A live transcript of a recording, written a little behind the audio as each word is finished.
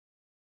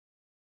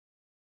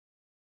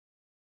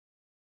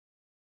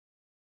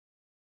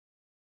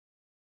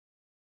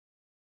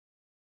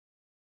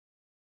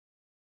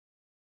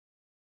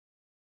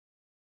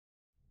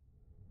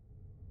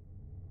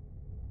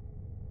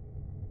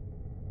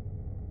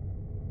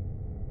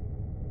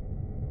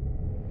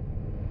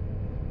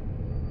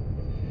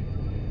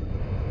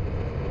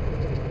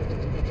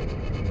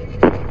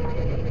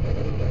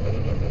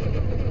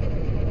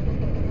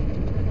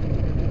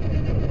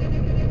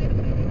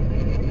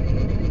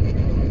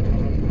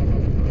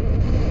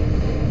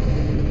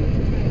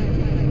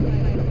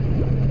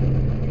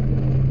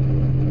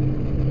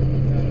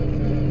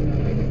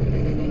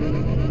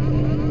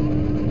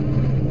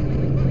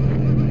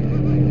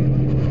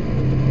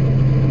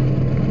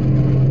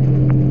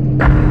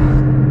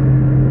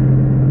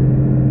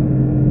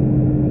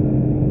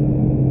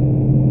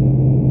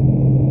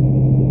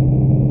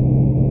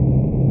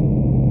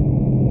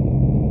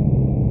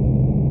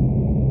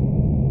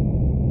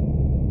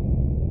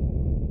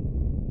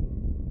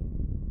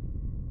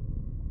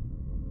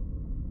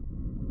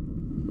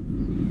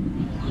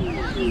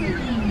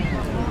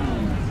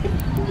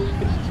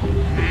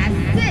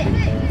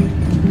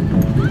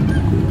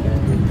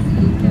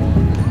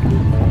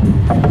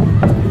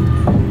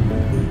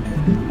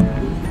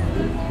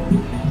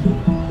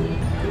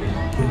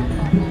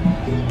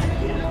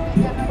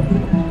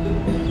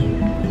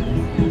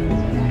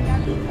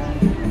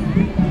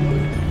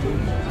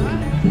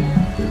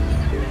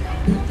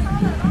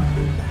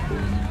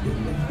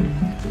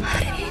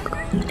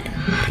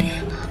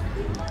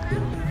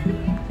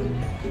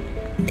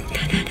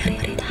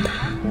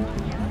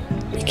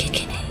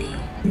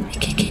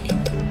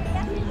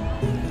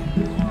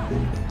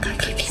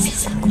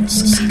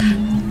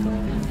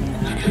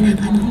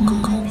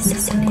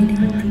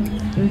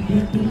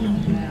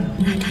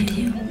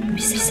Radio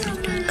bisa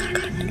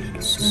mendengarkan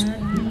susu.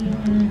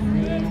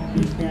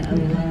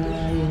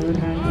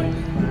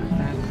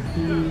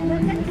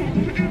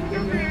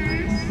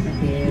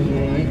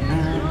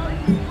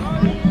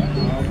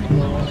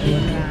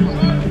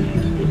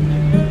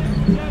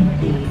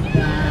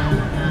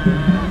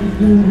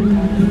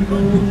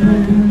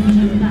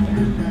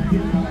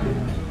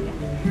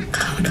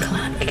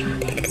 Kawan-kawan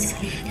berlatih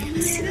keseniannya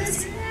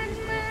masing-masing.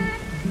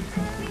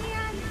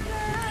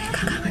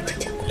 Mereka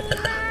ngajak aku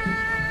rekam,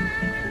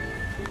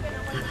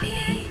 tapi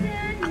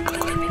aku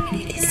lebih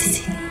memilih di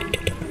sini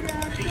duduk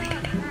mereka.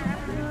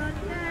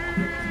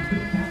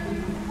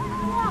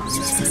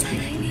 Suasana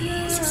saya ini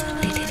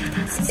seperti di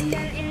dalam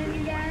sendiri.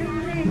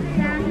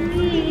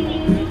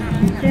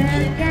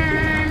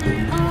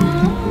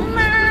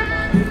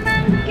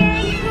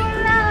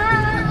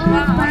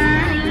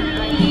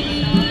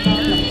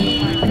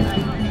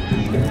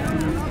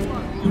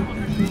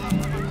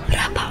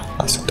 Berapa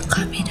ongkos untuk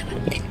kami dapat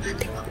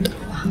menikmati waktu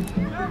luang?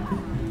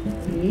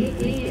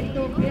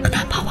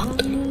 Kenapa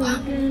waktu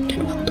luang dan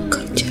waktu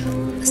kerja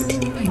mesti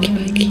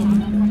dibagi-bagi?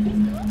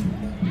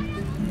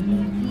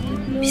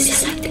 Bisa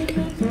saja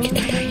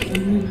kita hidup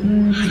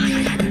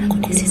hanya dalam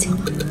kondisi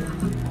waktu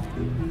luang.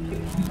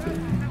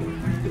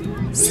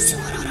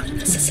 Semua orang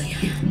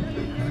bersesuaian,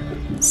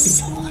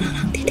 semua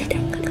orang tidak ada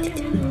kerja.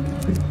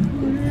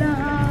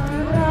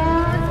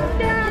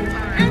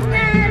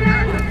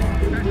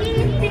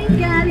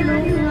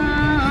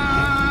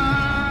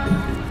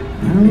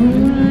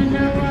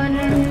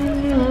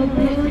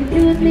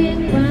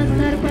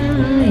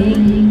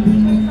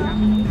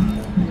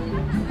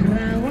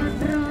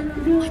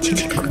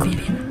 Jika aku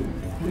bilang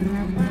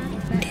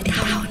di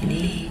tahun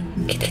ini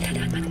kita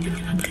tidak dapat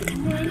menyelamatkan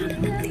kendala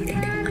dan tidak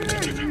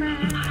mengerjakan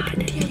apa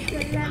dan dia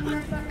tidak dapat.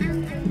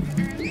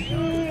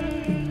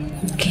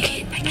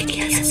 Mungkin bagi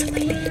dia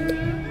seperti itu,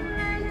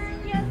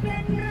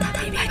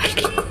 tapi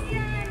bagiku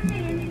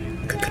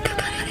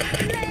kekedatangan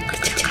tidak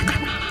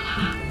mengerjakan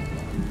apa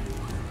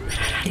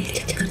berarti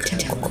dia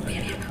kerja hukum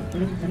yang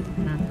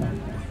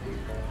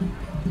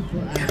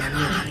dalam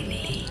hal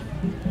ini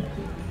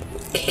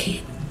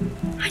mungkin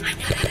hanya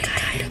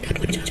mereka yang dapat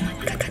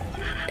menjalankan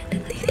orang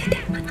dan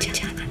tidak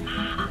mengerjakan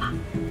apa.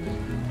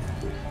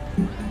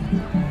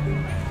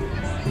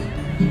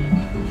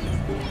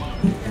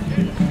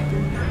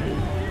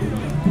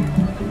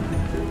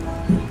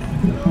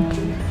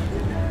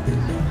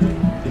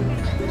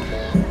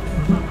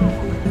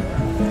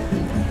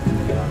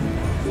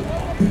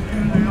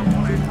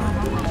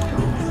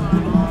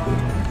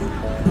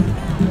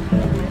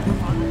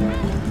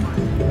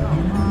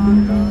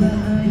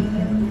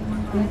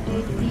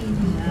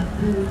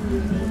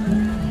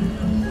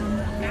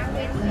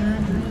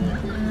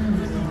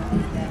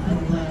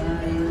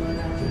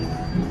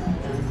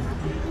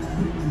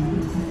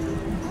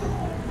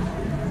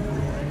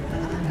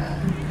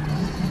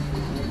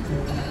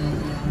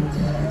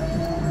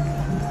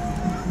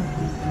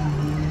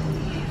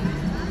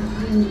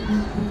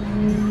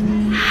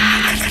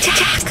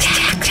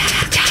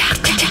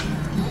 Kerja.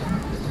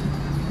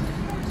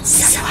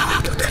 Semua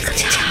waktu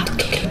kerja untuk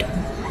hidup.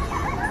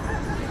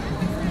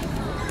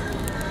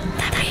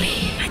 Tapi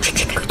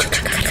jika aku juga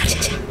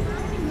kerja,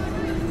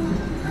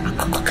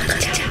 aku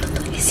bekerja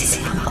untuk isi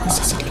ruang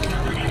kosong di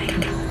dalam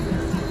mereka.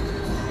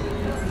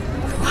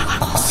 Ruang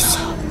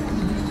kosong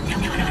yang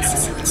merasa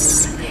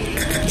sebagai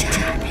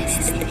kerjaannya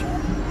sendiri.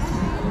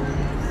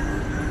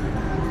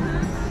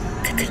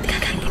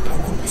 Ketika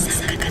ibuku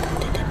besarkan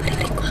dan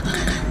beriku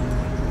makan,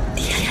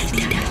 dia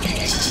tidak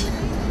gaji.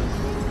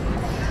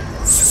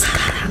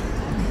 Sekarang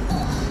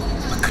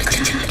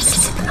pekerjaan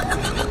tersebut aku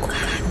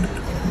lakukan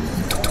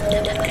untuk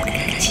mendapatkan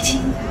gaji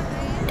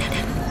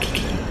dan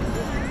mungkin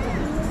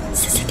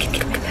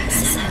sedikit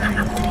kebebasan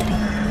aku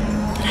terima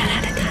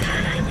terhadap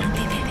negara yang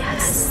lebih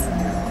bebas.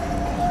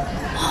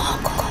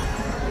 Monggo.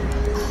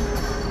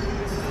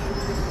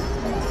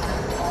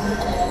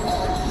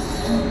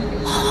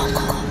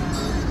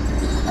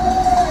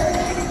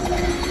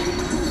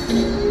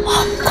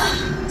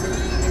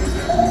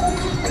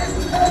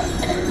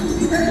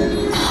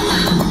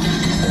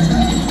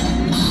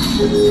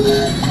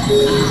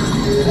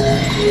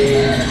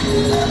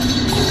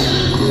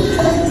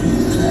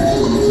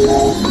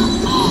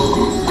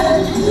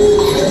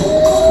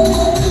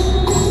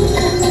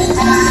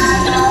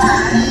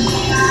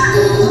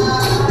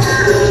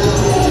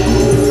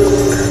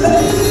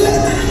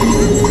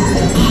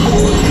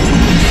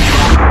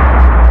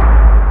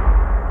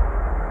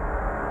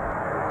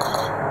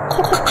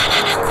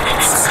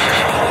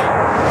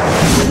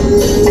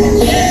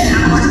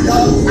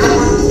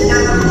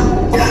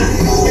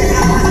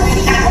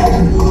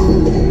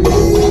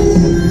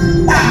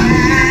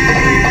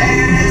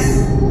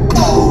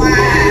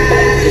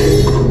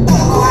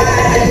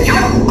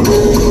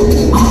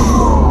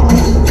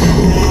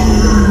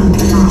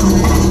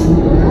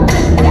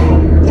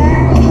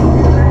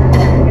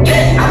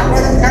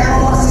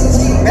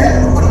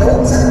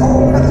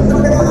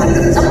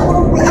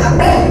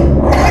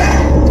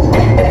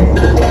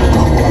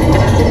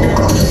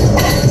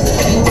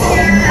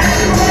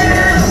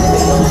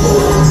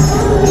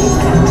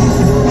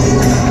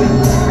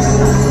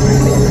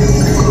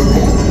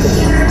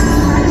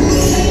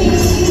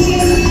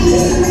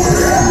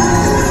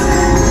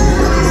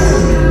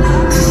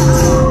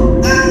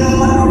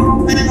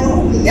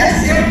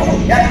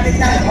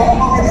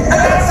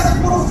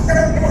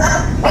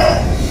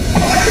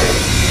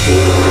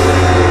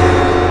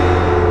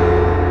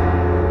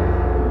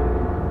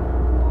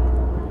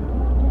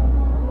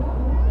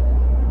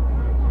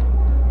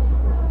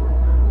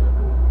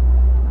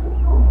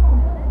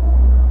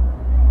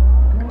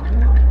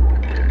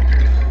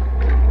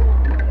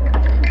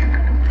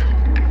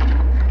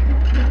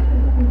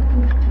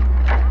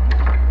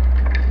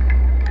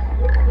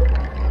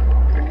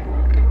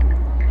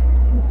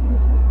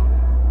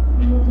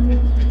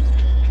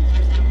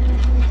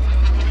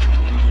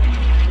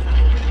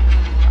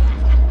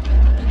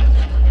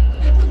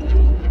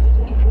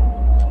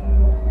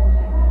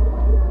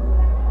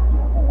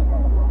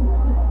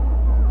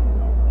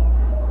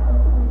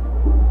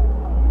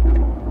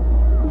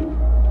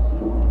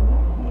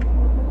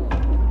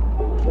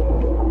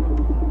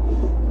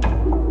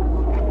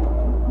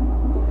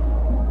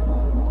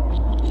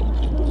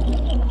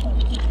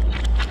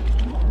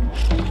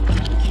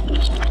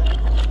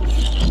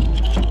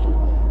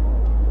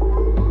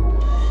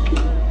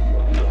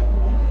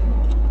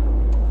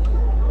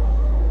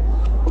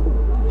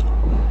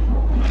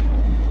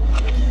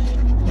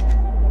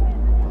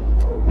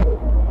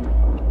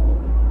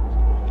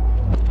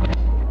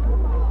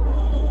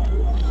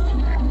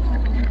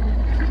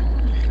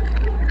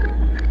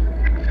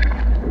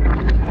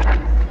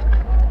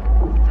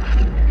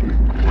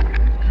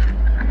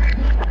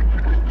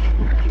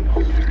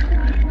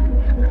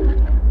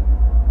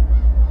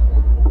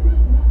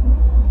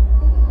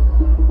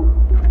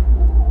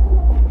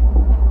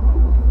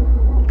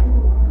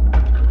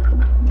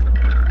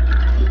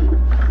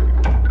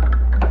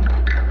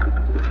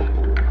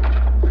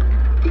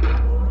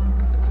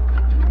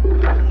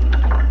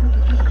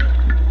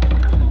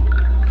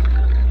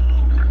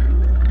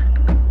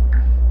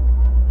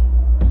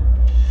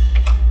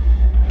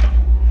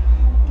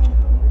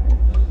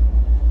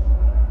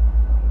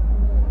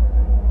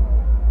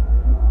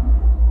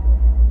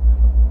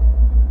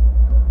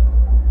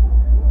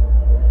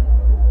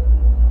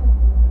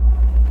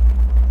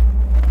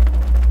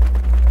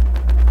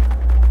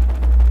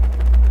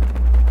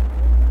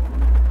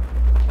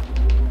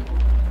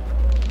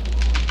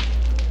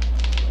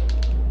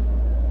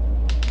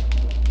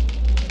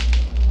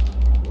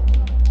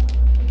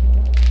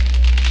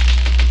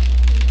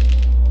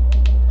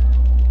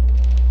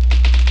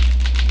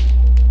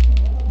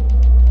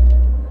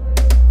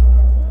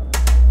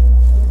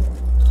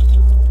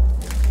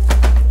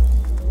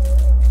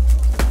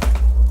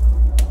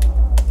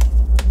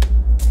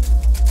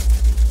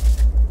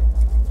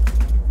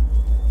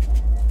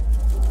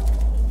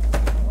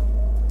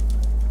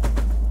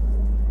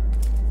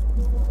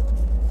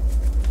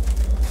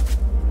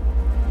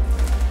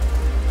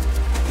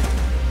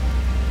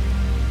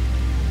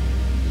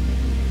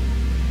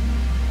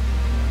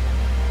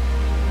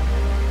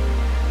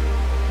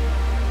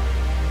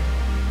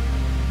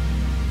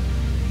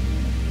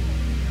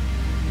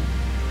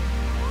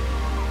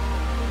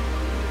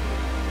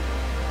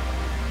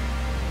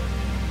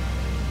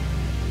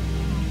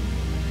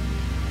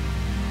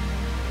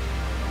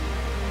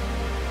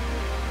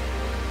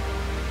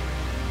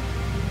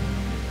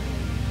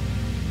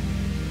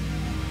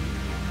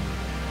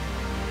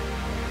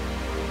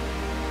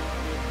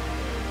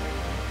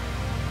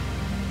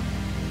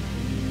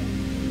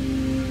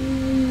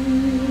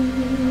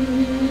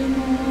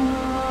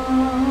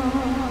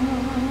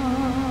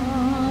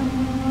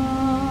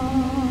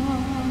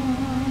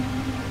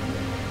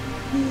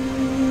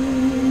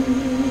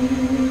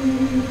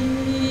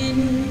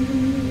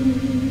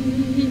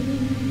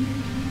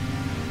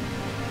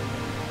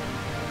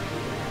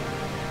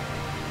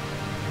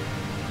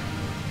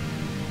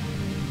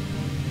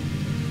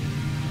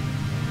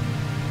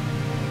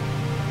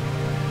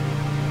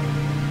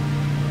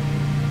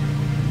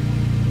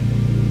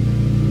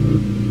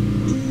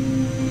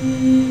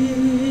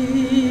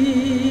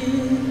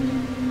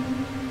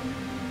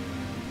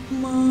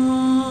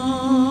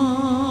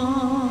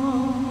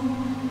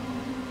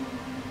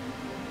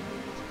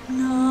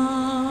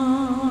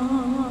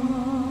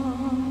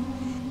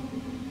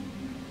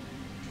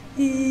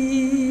 Di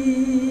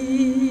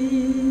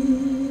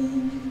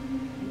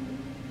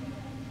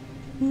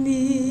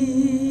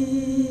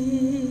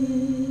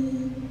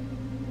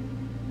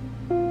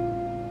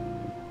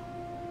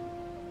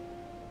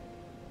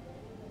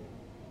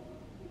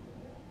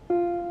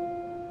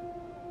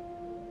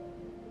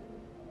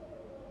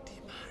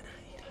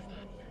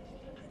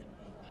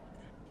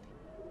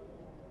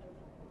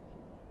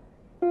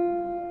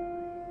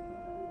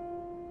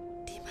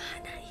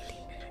mana ini?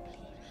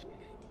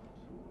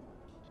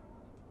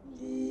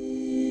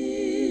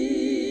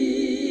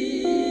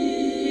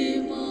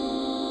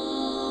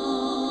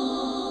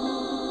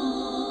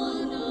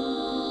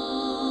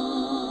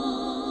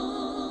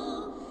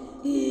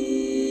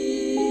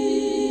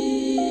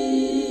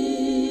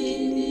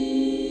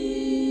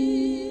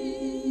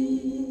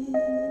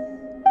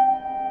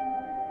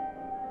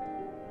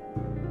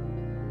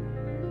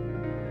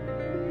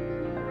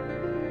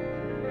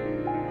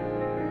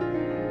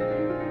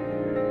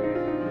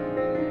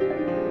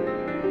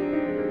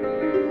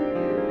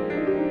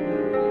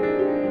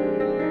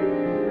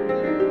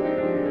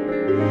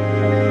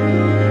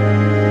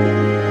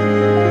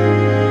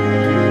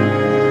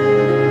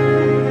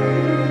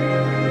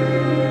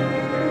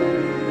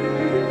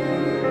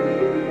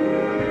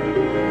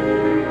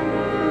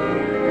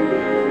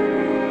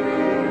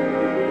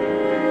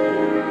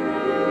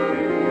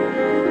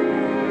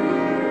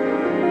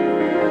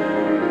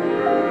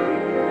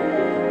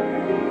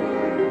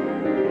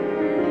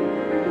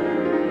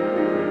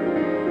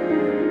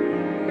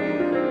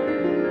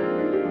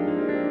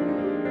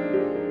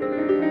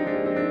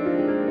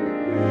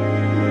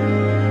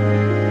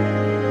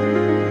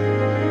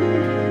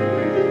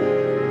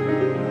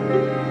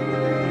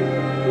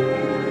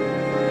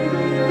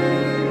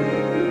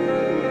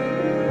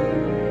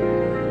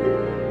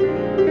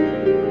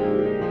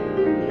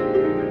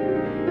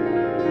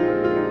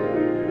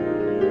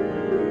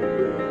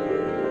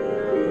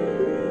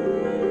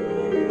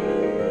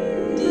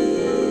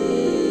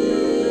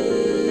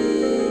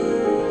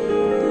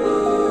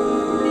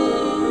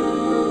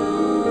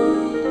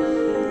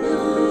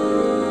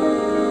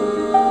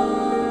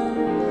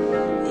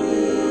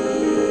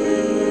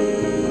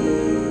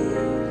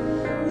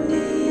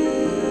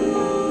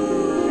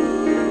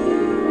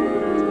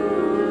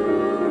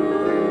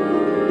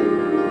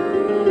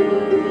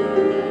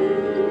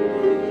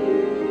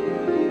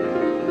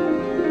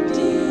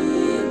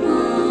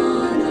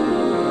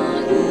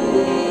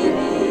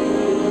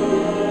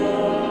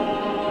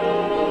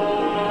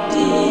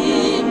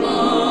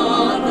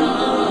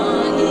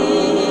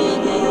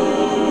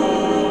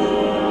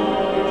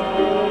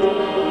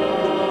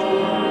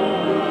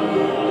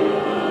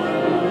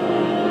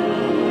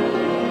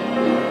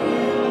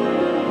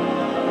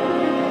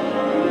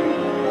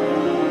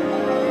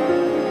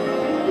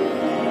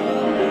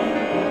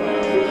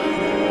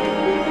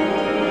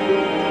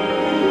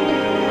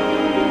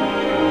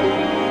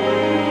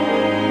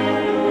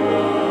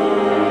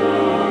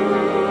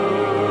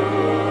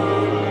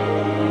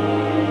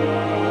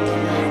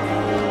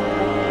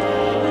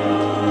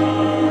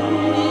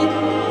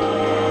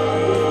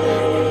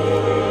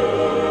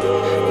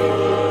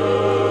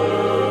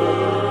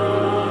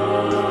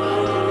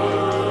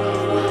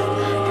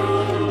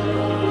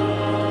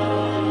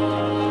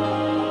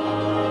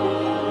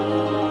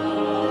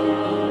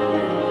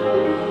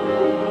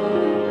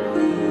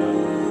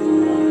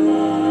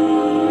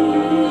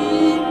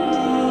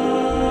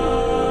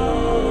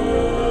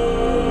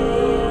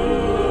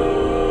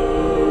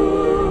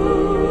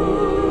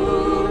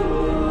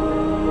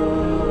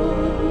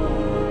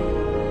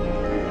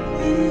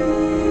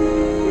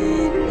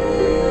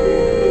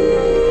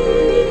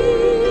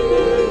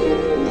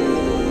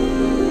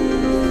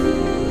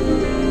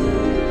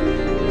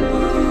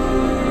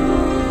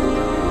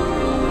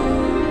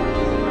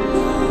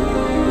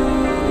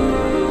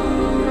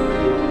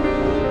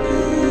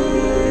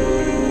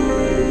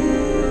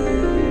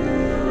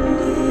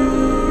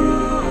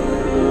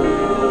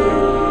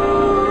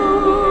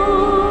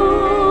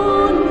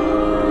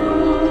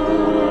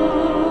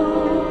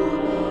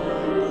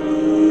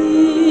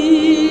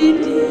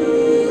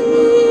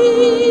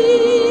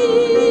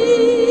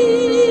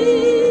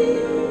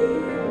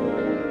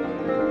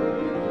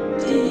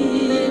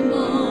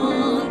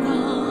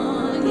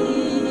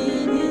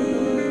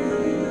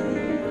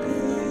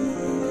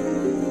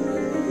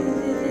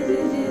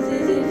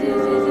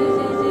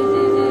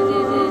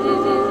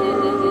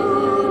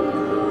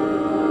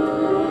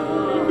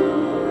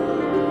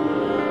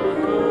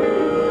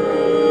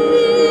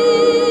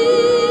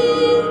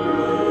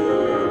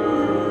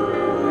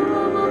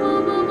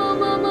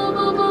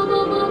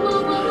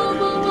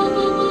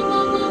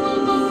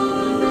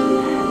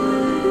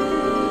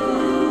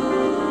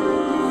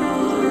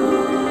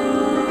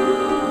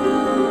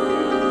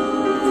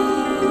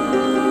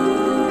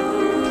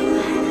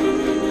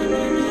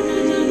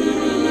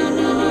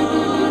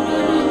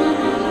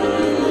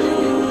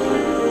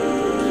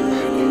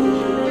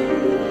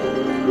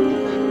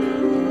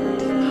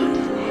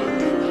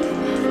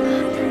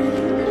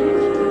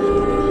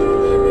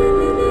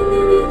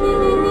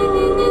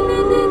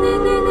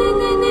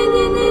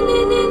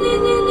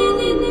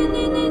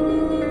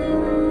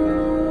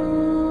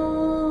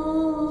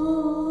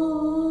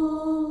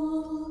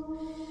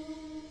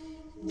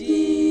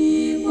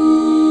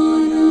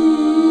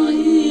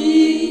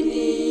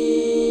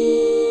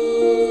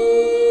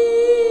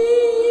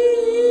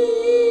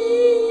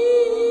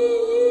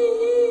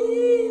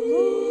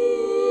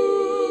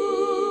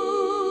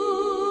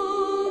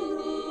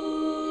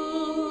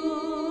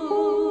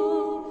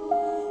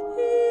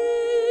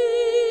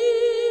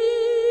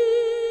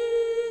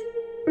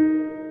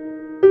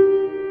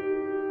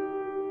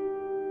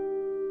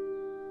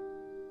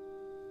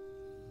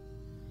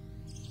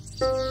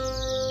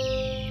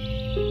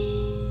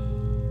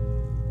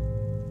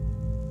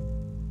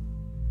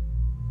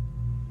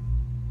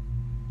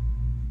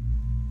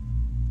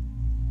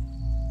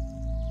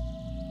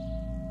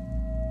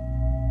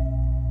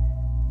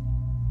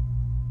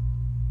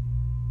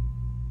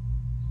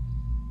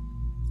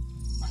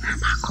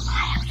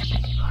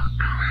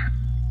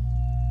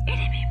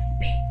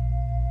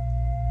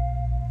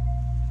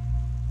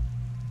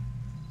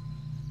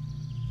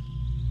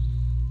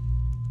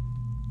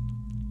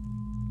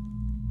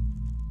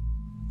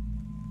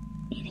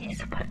 Ini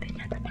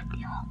sepertinya tetap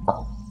di Hong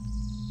Kong.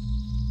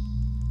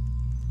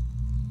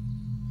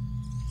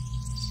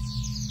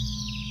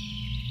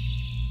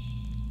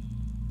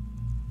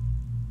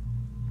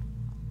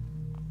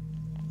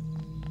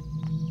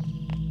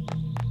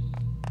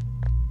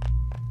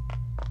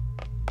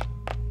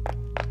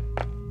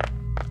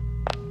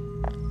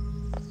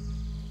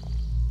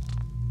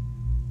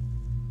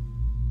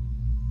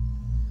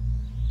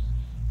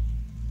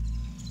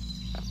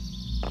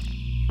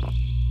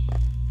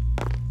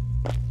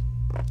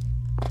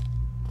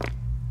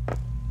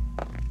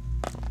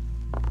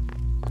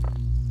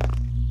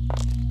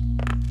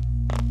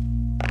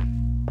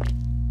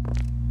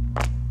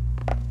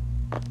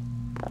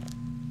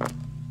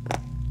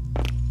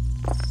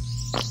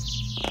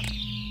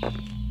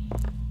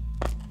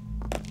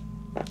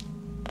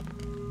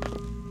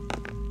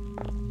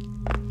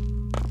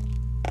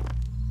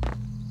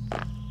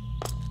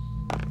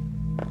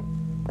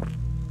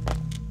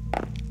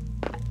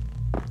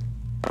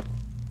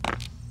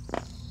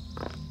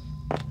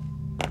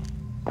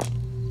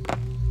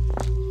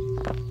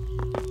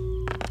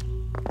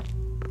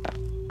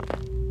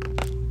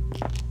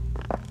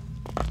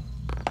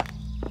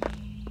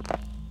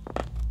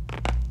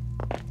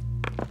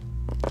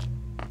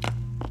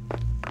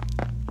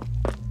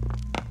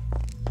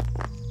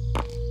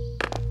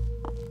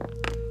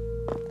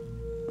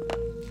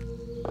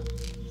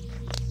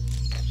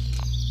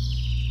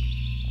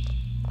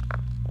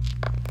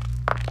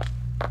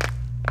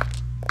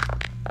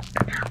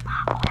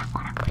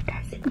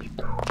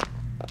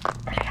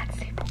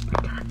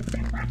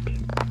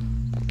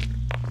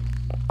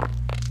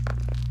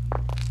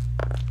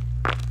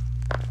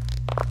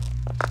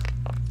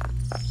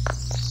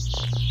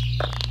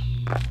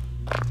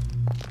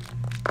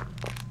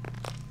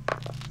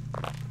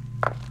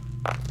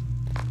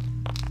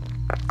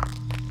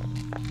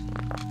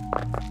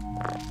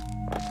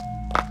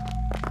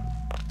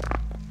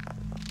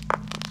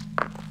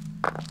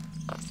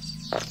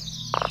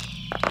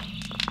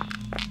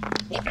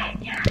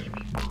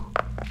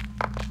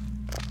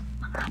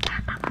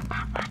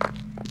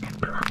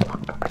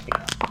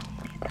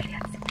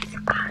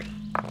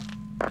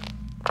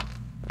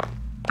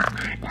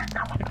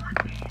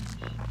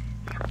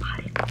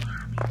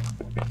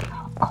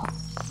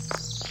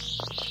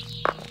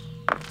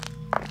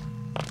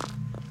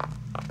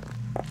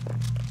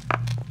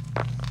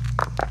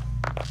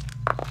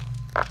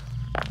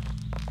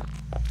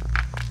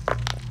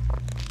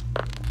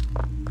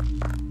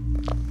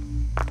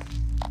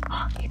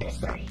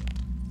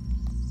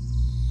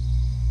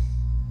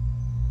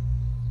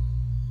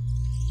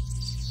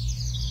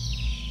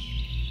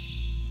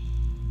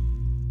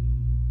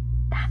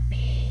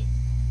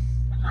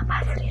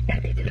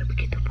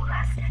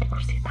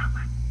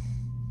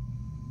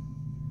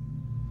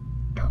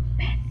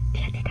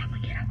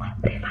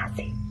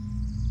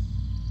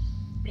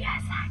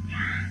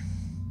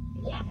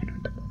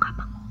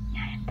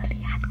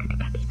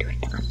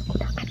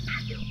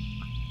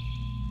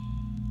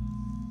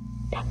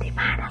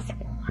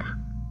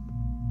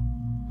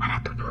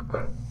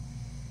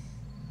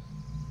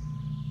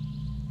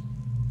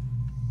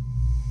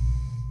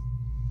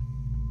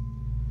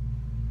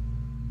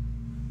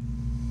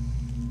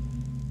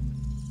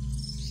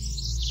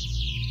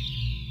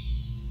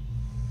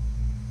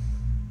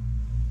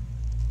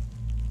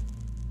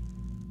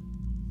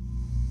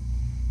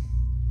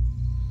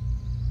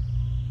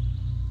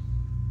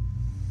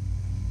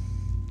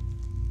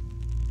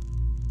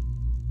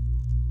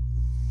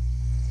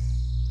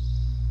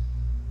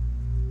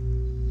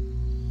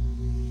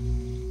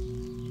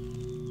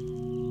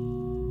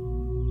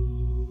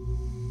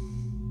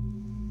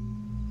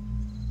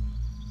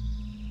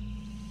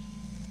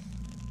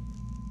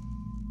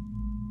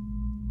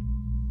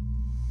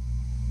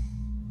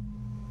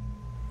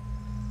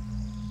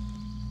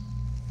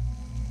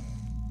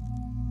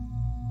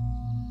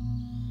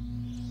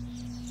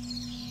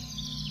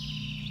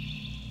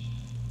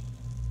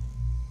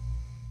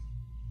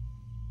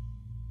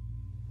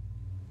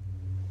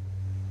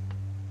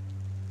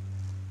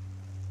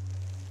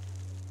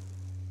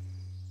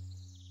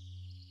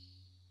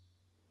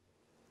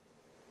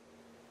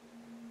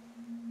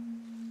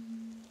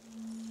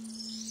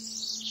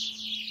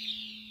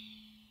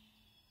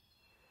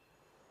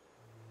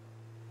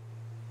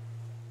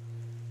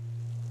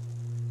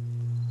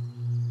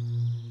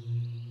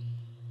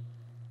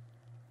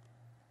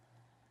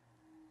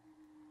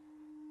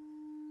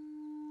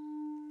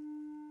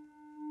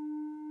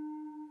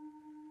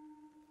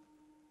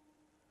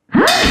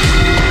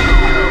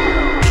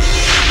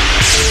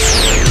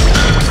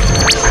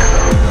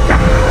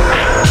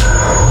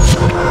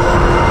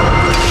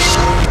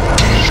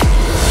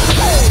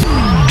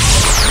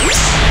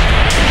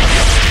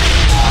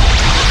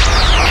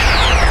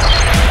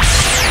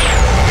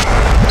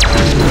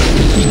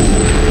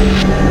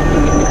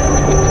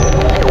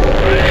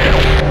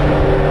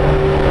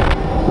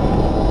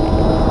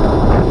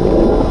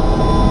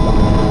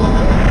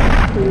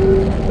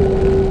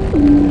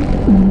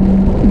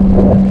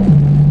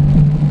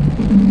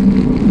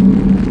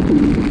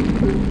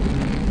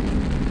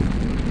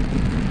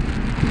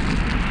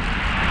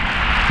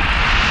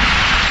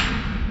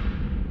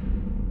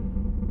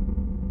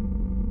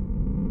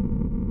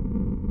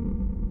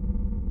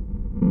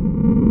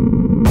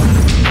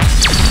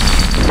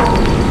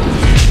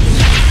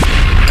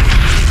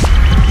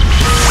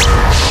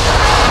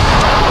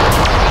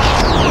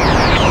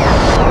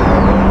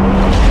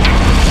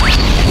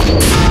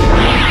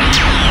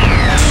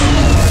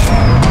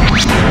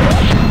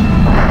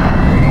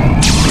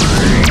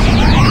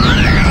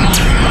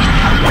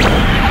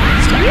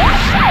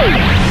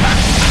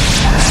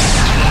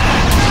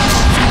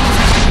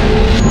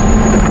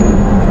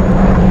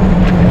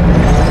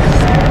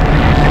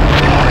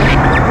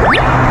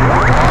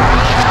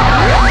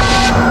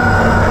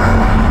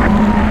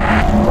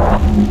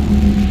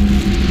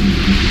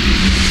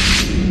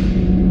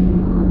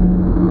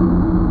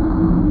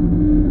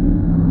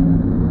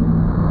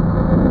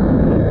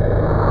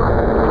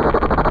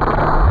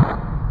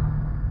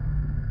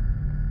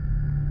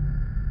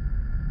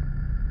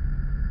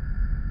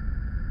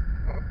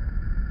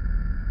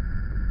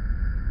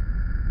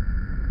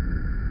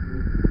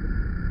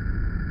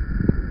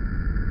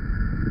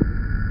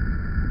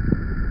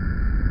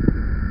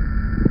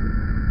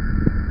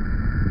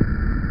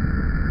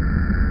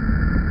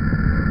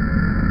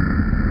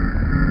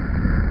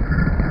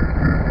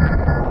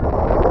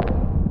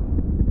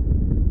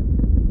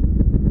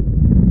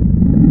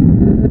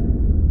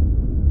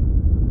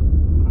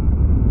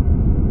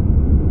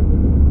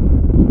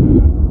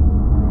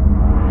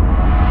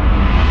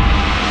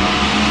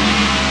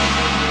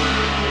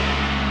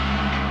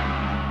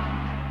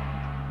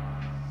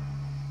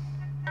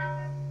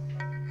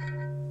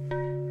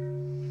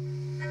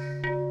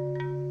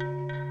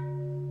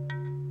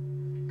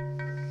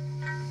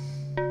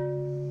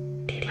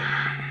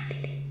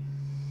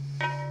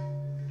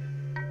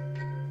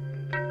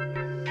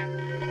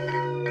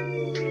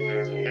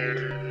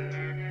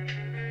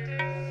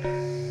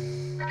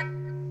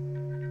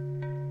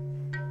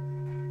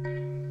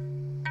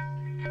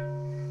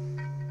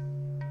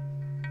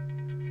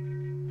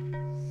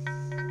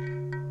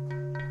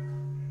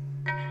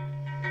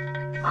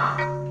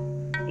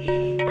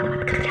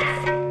 tempat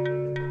kerjaku.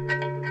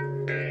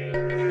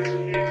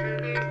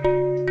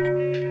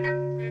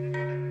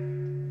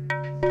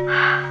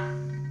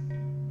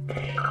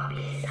 Tapi kok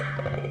bisa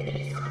tertidur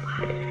di sofa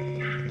dengan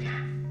nyenyaknya?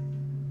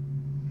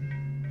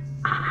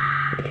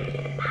 Apa dia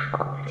tidak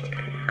takut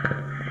majikannya akan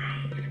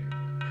memarahinya?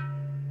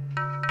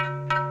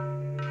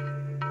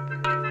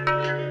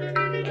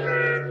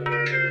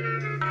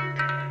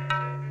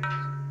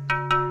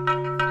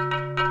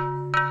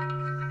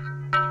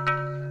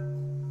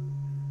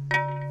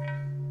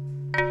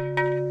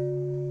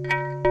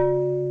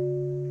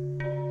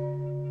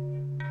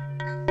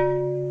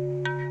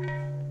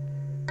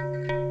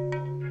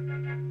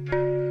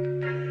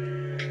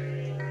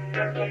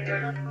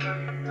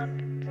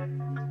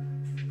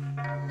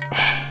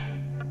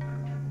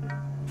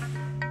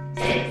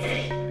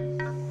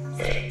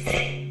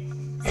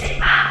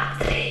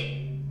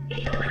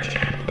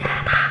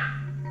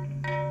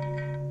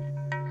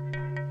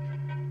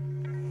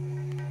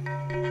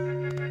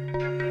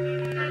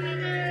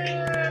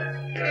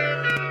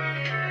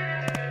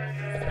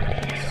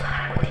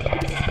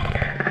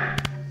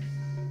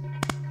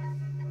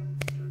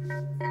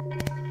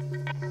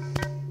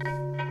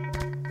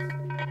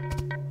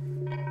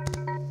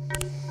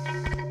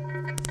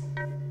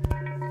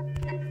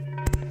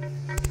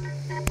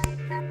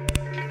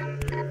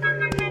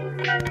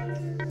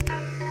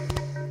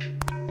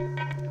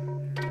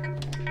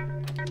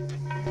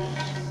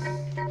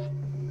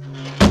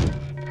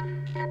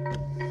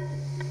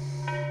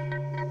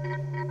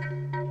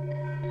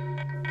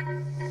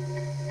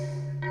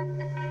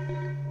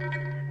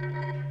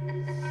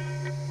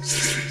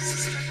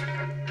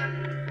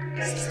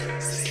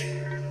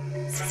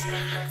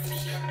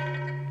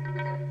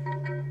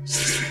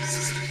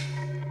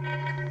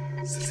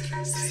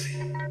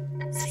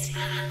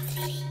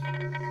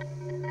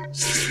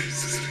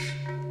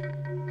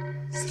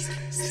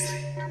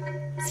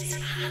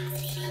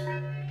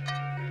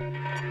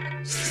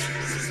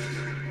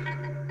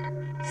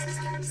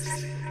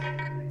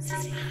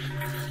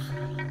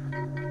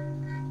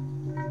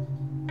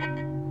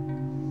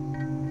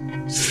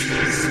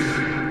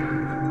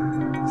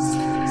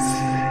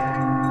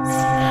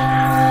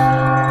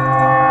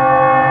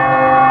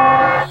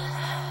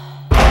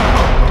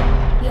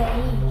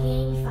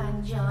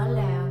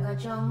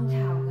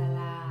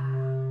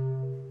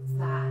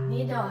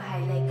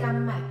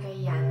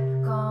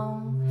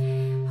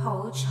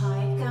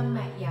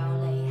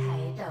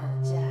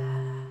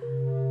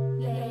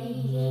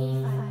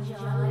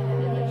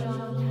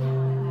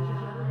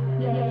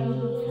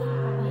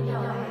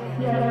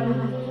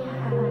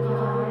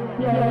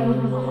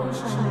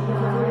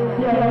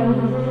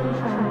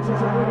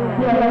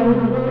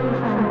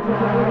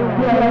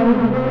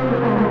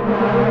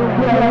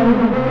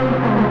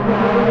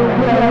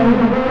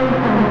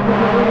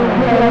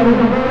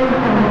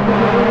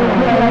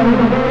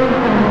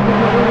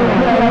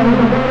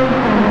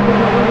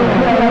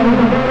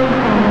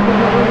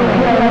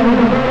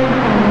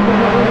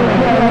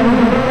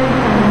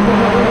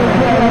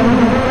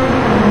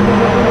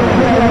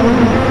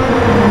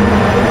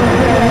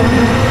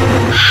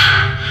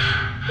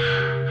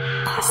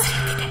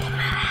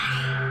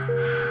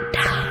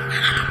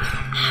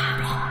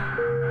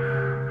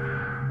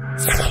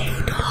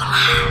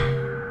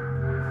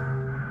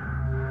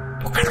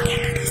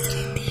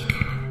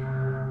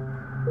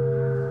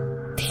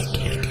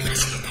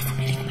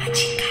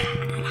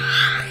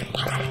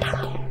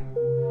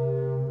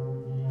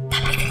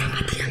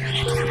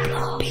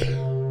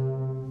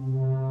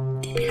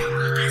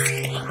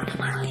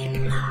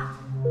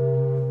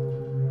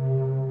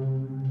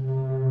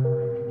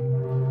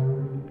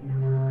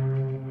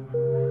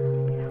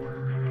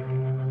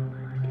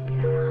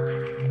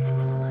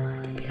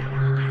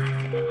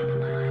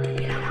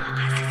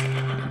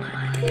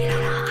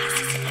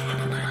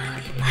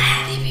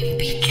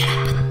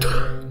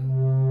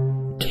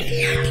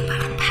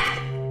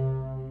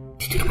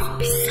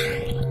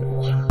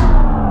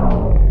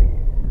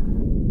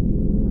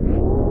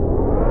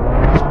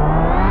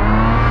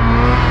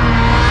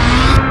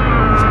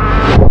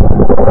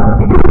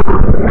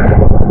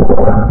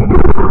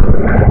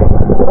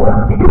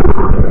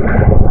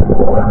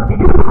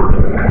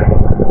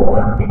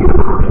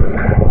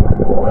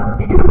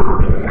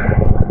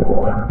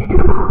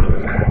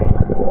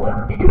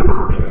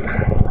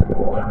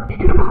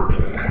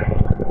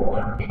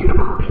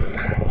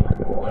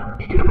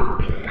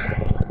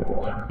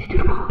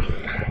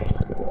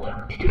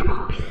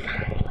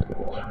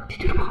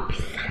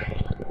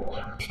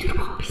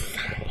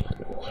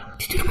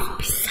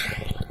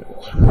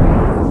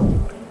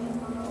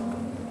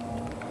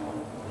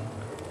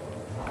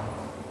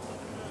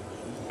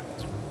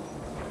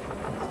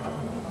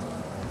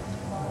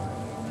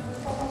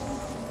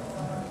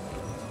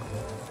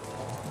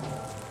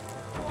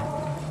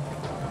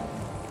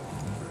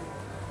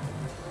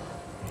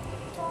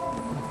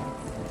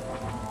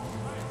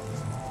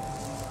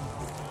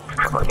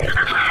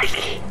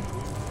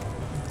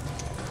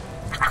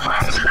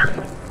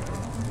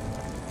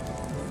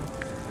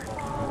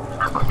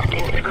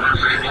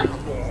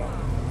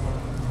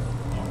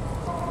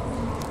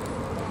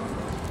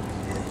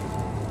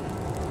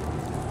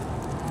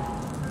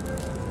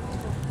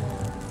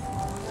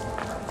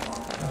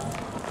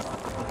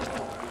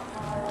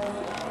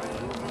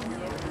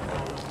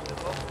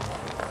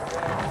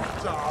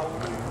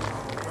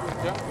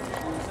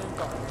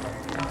 Seperti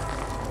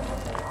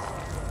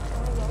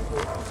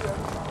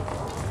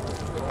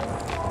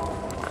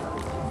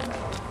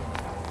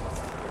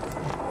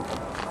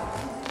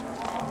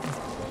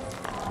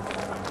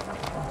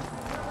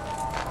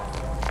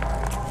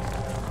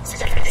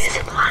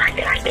semua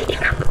laki-laki di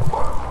kampungku,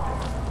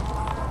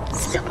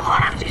 semua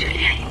orang di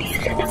dunia ini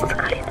senang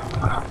sekali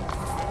nongkrong.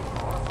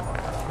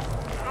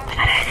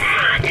 Mereka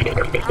hanya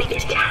duduk di pinggir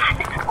jalan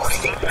dengan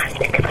kursi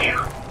plastik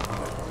reog.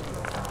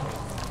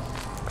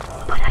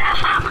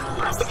 Beberapa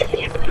mengulas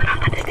setiap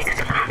beberapa detik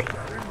sekali.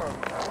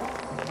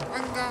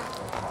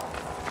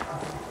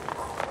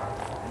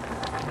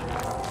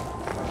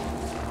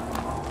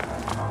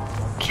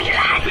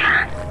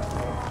 Kiranya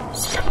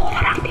semua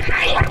orang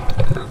dibayar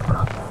untuk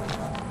nongkrong.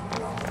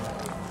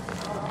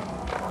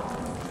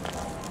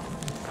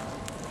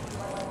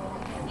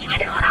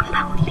 Ada orang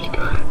bangun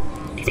tidur,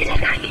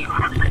 didatangi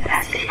orang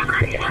berdasi yang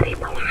hari-hari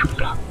bawa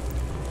amplop.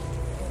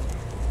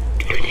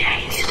 Dunia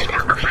ini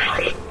sudah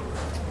kembali.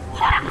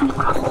 Orang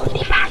nongkrong pun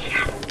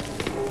dibayar.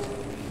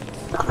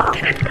 Nongkrong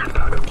dengan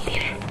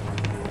produktif.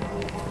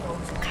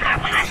 Karena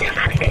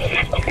menghasilkan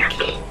keringat dan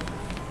kaki,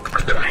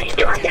 kecuali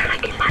cuaca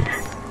lagi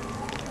panas.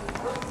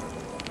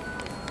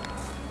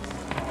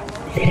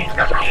 Tidak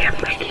kebayang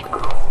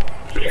bagiku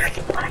bila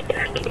semua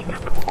laki-laki di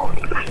kampungku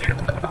dibayar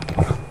untuk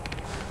nongkrong.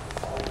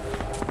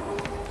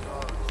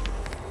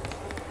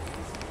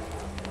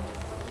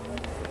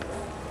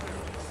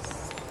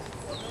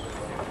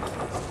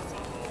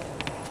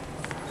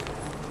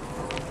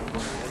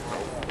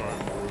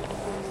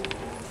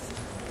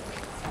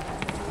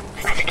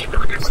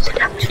 Meskipun aku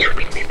sudah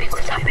mencubit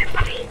pipiku sampai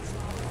perih,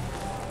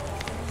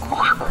 kok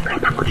aku gak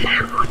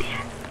takut-takut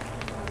ya?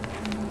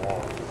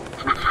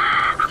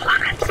 Aku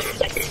akan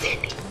terlibat di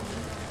sini,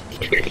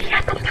 di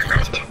dunia tentang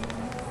kerja,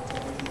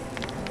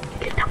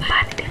 di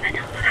tempat di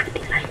mana orang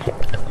dibayar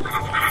untuk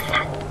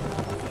malas-malasan.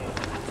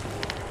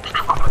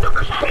 Aku butuh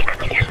kembali ke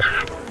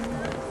kenyataan.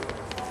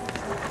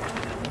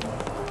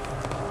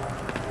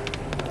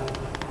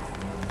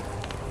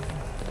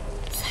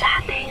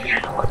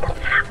 Seandainya aku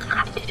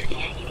terperangkap di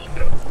dunia ini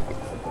pun,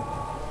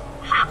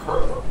 aku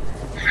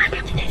hanya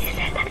menjadi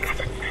setan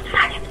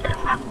kasar yang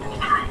terbang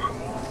berpahala.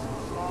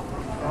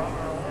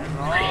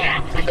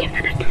 Melihat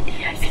bagaimana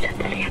dunia bisa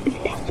terlihat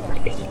indah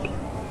seperti ini.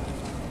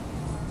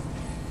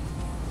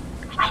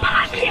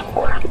 Apalagi yang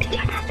kurang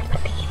dijana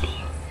seperti ini.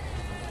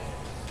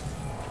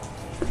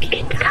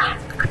 Bikinkah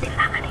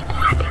ketimpangan itu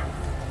ada?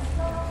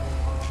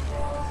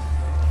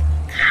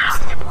 Kalau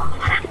semua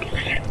orang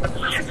dibayar untuk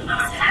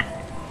malas-malasan,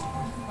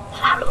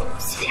 lalu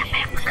siapa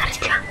yang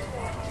bekerja?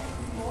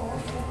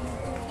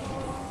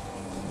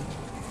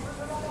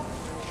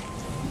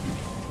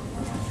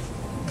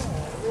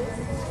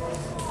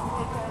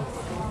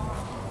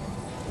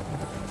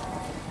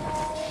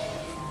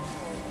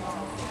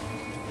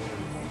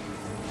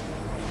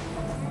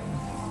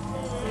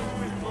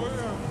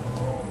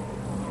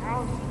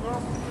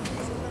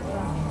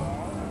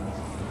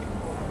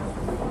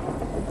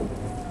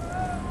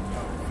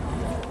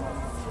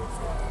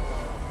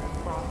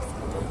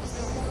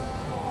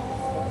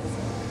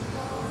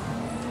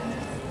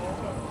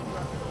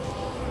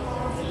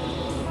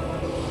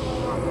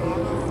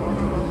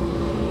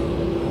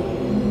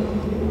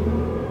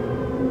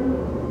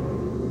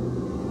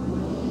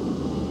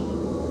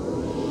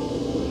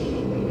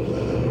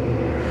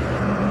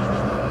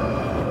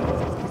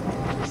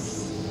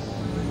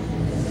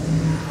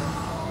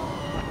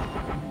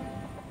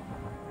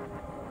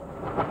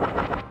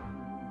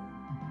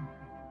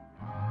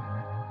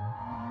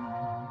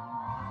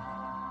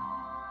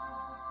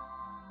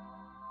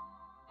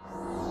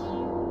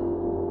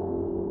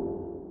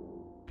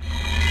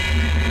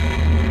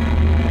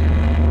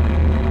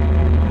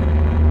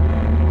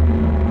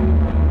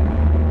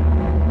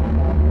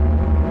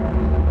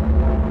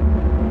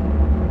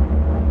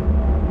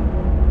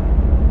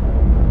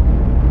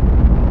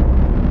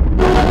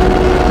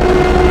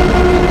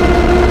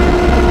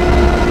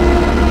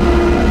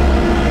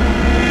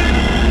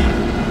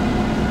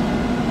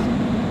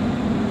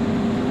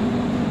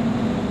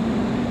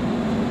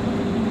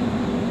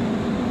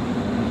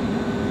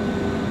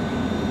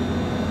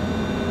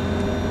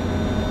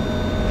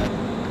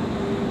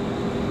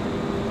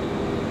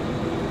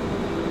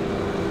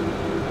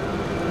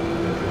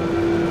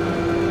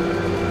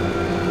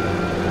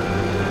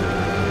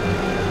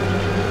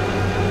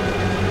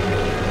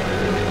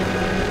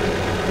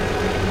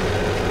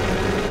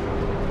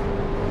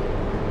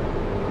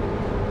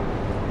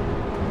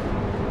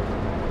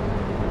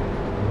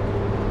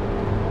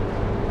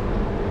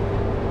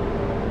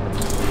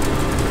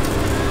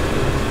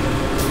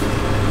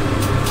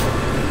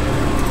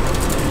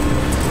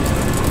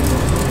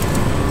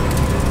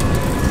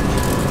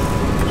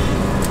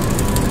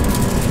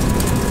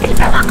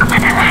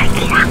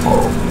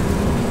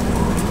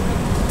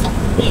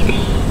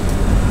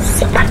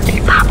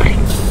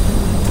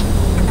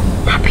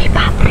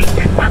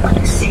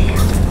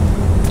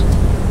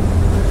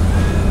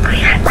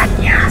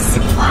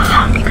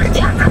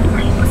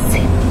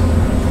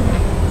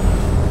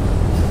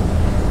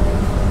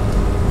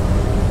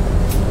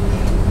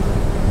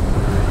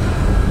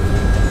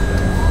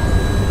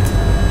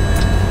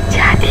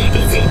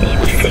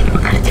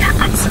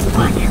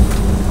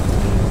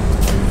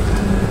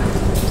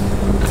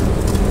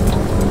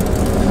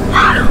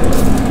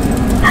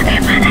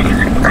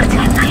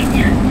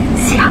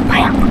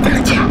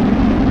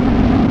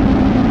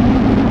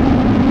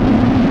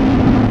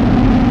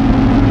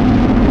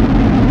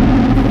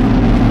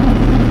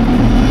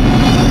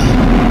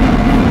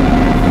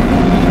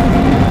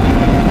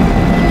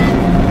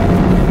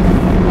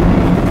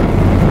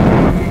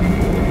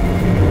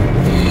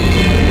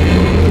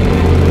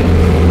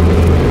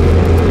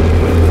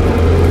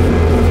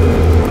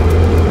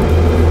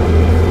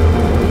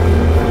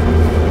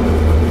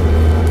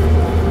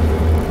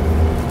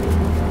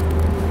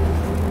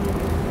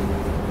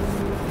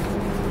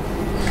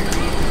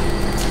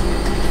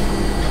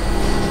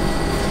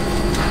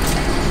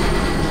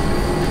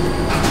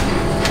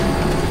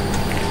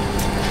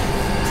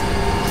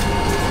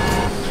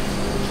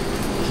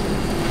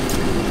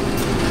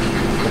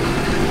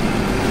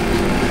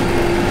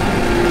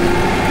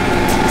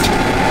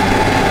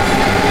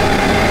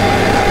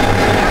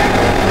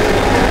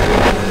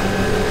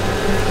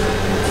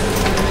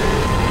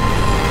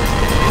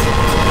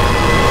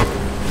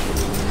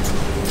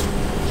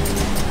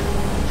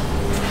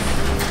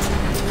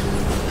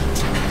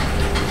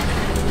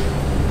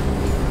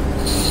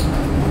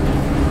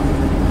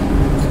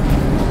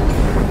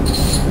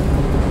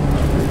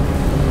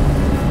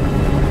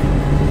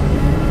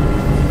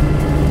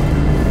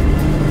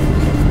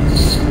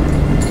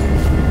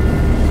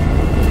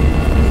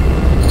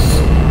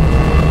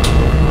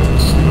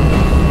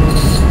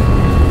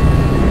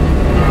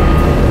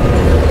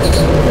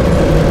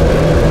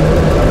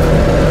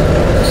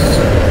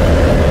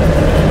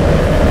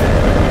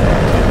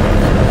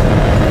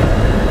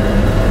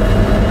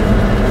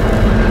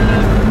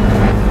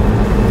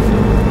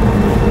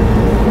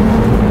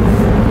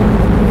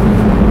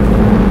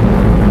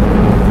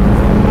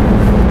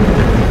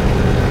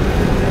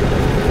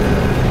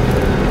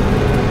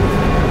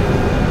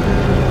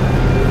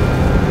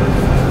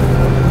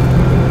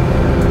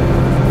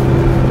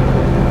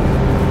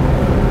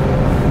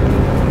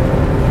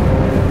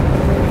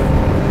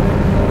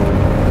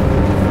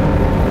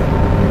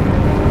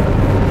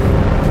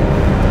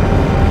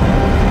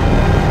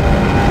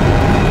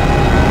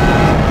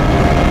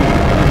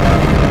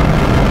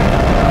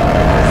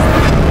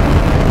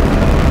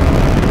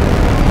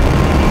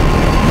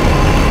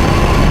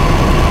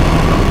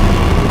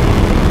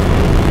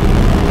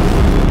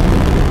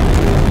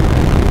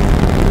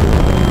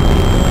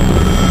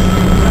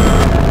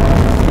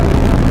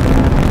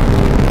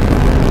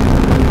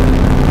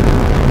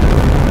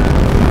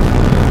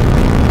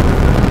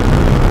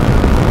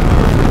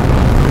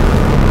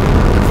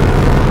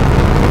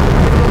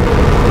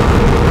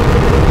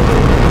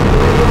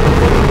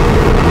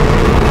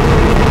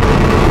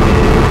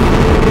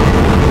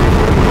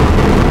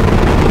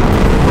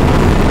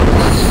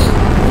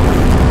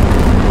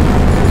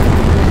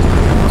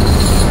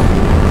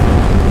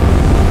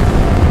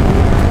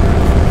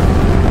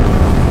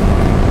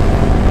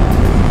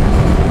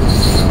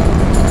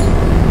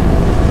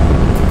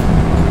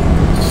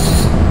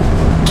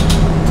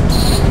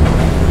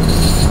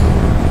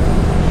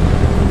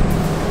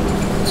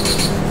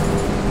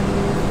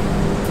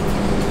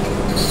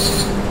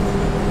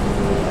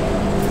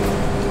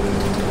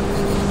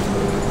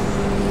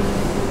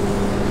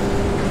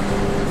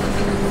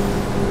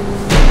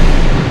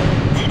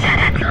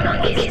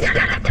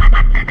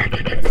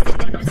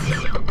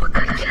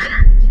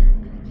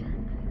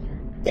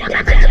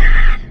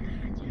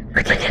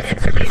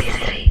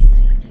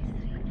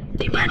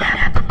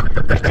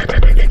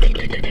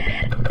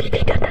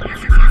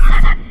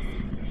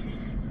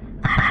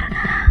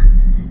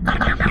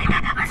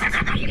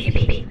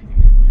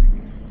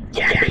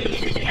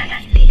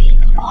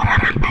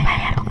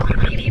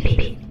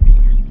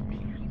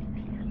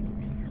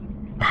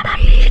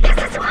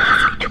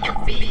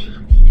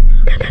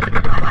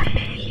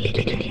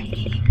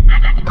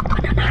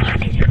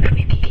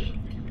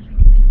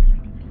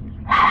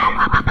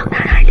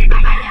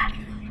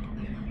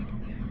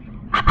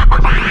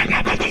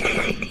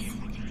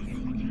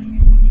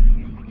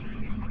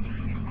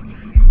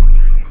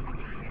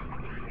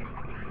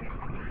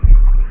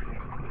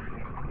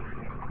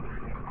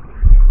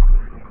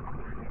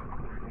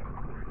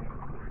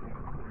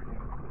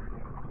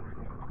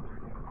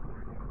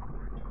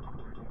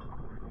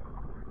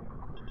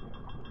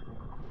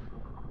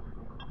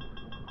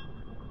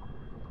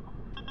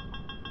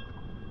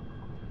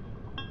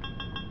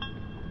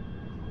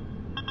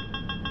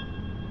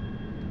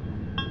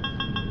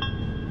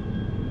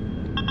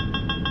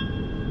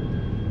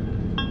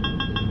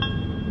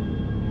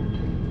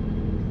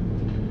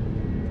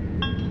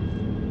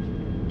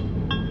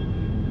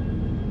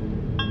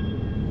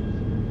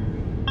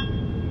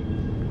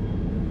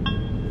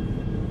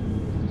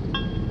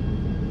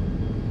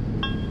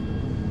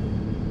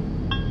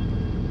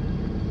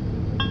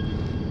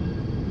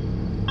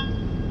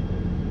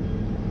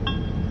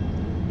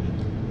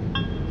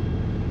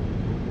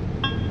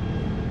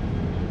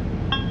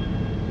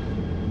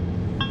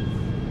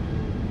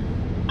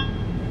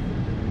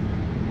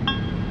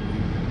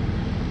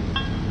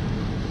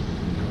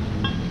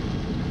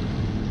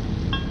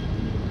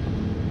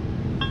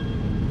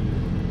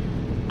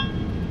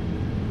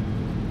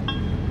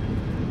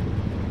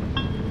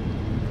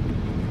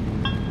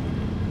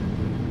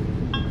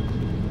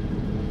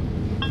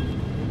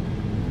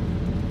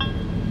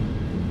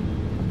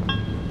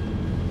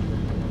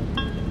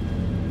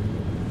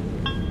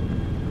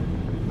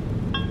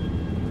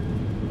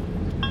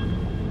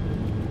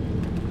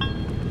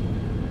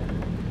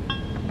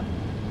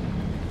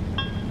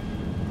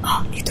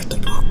 Itu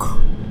tubuhku.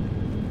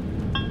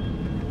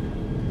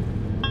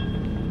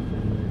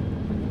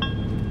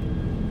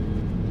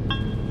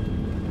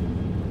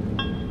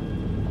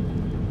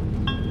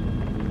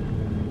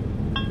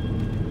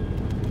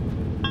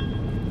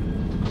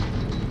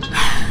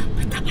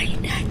 Betapa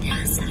indahnya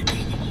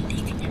seandainya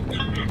ini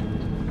kenyataan.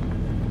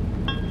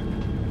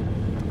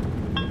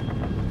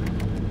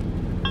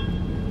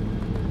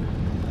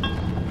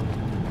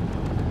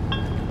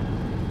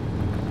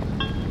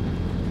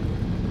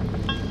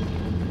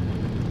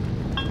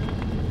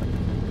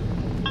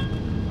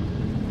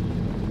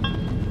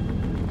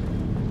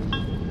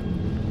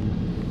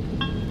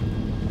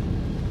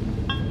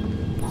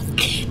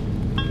 Mungkin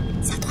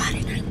satu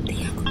hari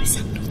nanti aku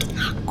bisa menuntut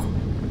hakku.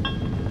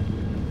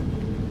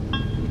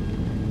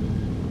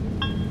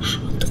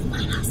 Hak untuk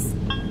malas,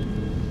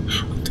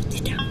 hak untuk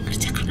tidak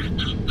mengerjakan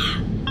apa-apa,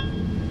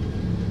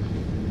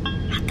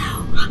 atau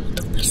hak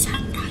untuk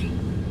bersantai,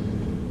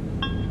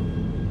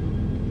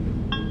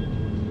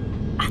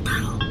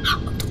 atau hak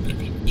untuk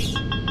bermimpi.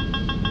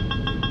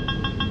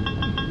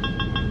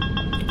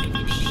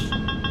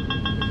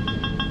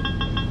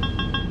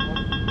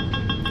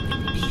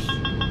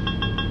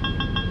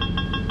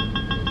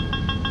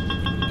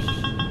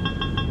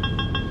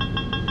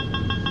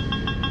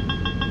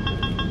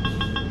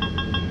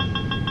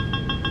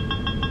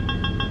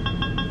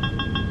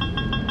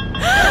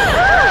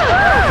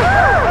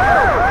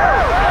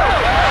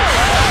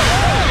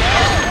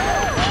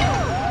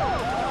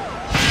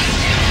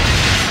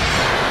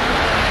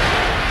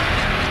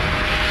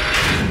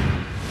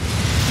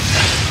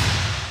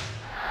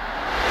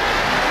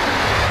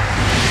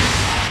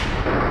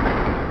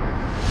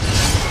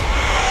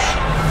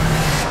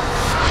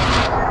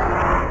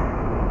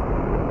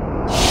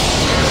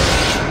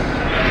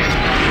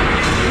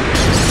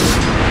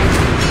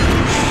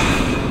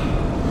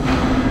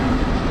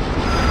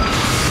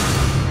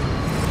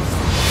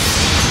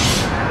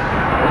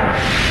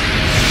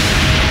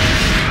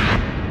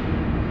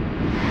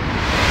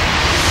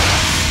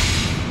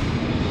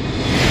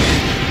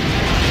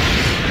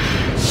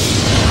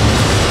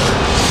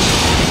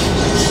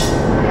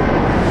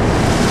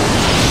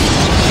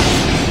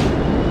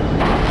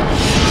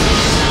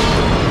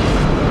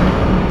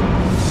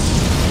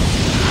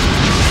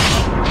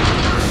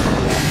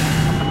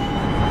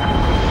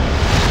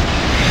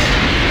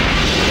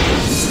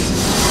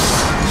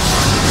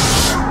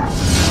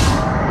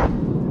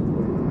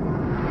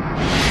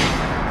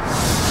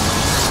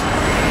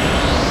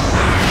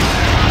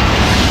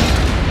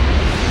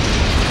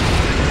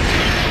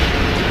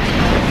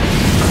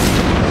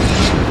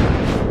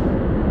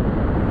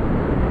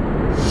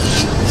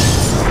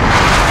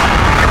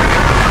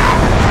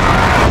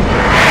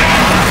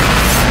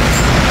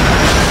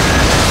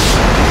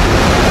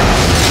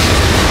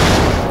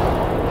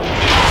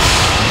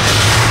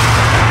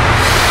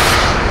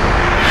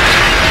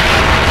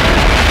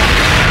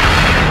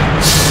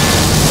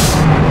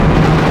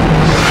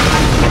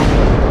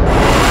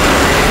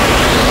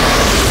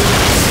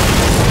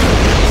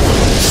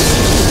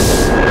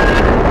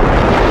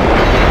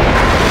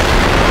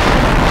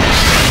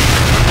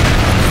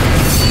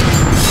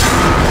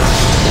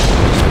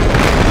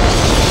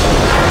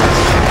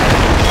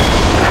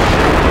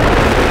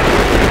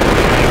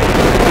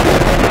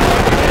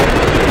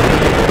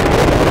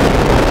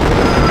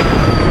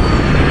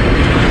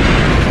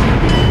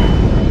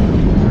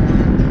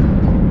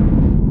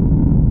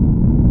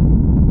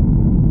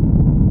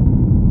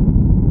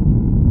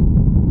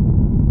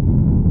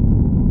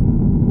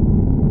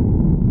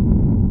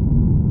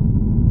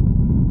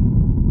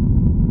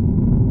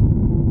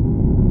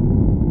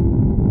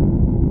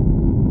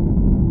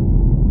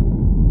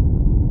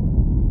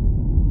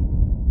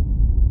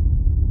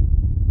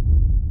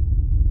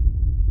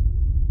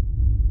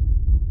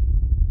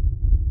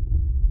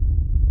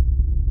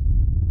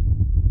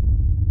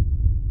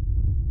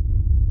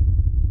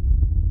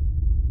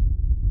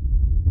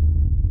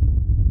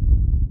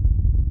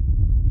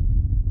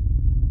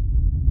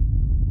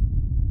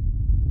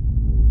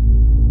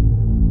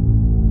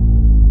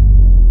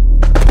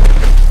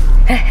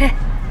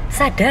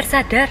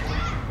 Sadar.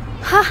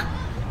 Hah?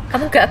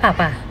 Kamu gak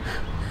apa-apa?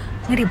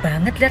 Ngeri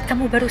banget lihat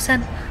kamu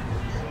barusan.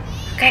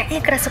 Kayaknya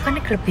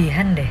kerasukannya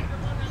kelebihan deh.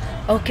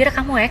 Oh, kira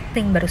kamu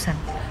acting barusan.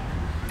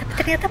 Tapi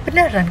ternyata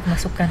beneran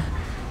kemasukan.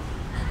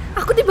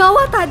 Aku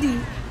dibawa tadi.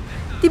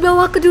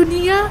 Dibawa ke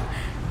dunia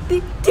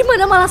di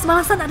mana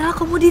malas-malasan adalah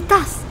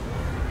komoditas.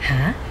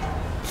 Hah?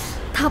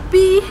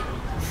 Tapi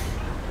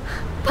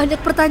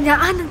banyak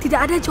pertanyaan yang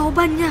tidak ada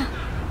jawabannya.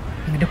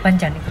 Minggu depan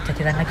jangan ikut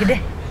cacitan lagi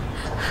deh.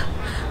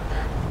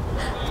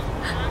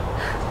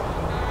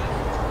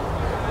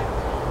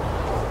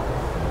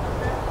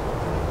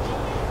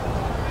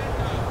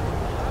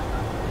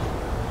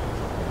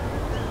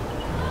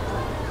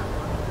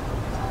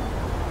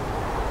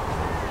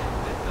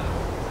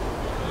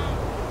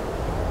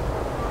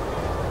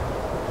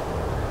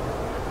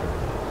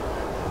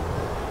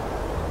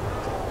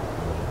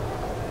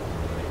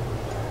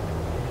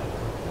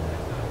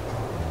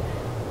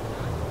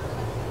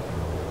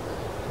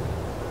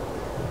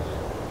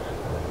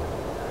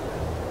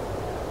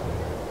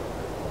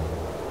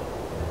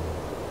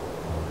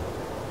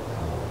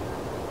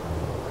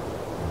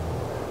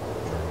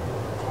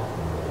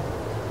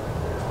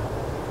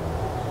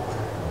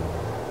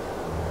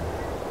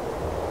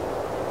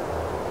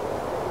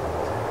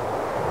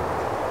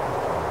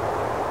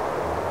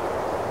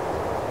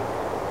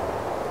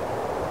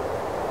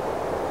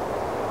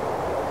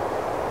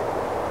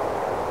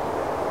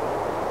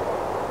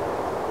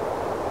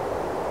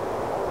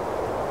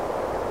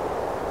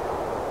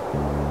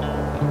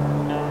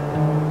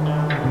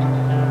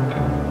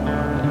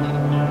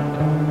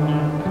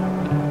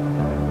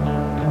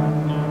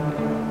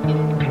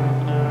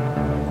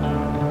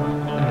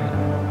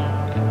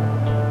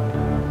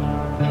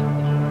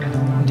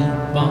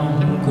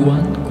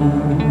 Pangkuanku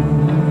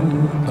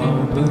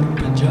kau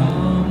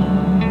berpejam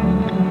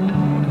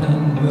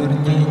dan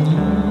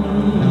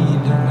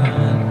bernyanyi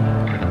dengan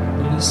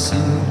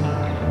desir-desir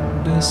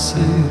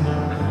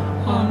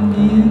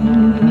angin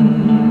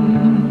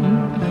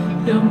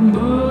yang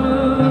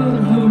berhembus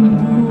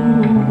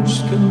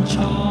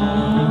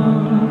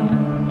kencang,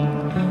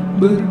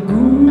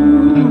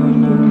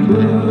 bergulung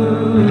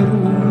berulang,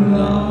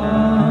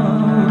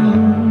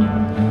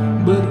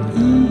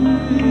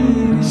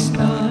 beriris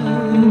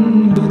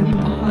dan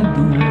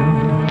berpadu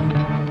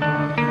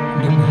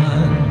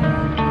dengan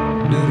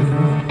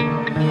deru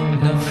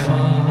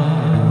nafasku.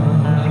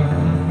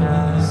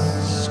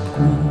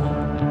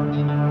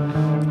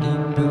 Di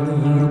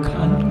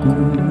pelukanku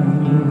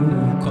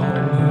kau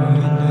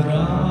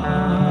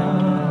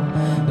menyerah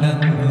dan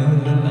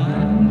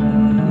menelan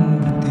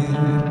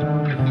butir-butir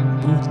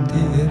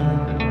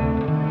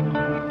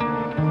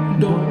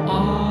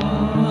doa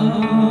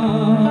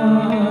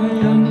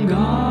yang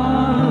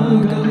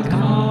gagal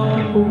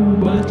kau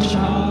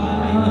baca,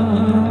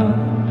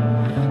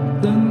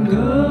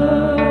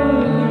 tenggelam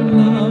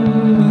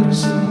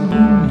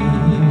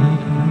bersembunyi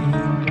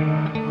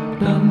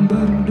dan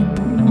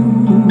berdebu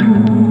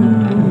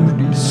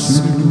di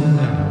sudut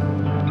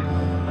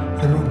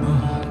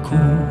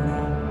rumahku.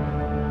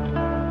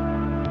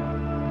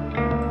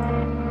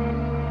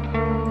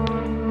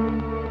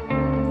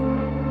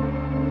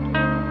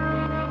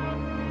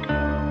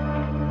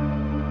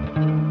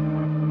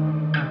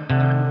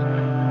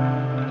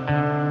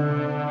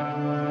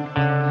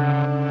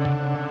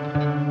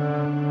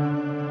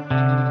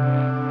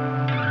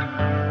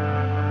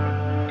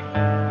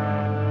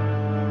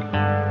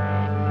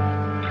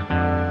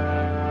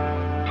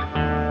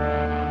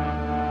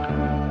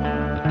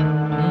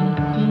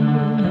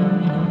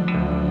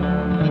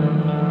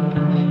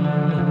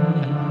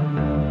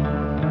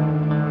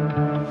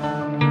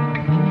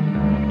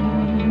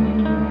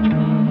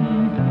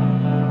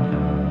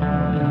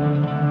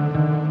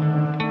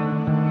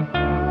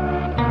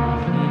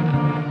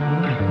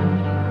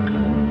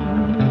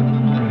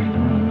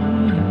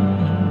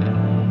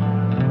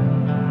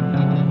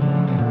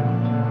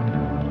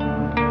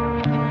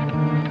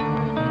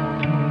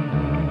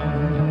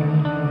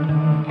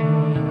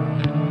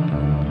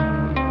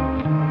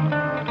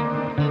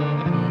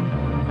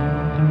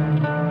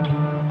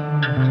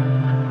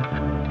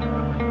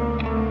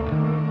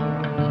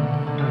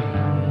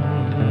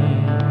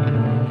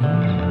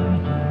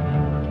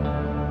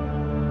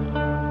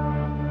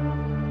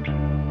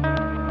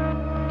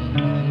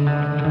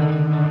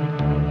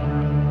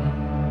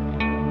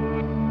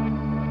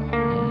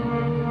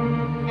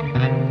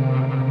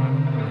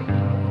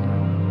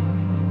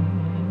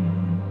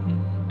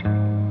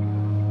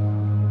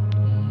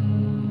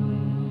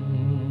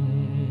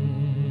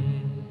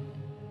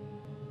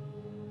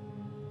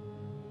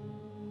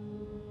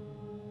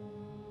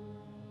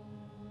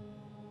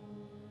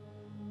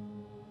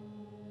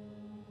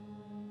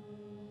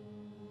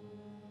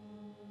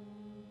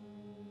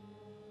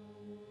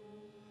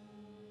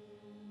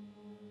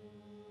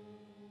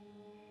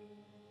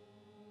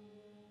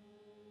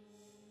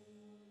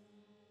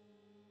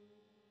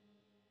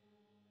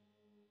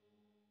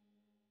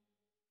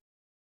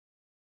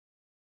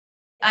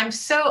 I'm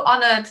so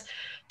honored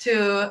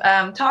to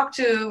talk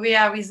to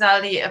Riar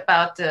Rizaldi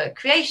about the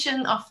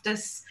creation of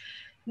this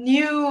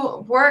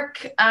new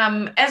work,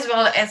 as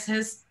well as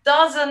his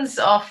dozens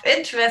of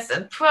interests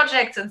and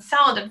projects in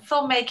sound and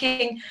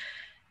filmmaking.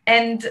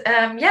 And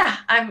yeah,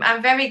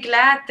 I'm very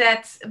glad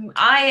that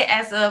I,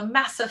 as a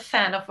massive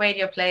fan of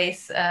radio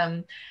plays,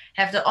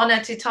 have the honor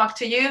to talk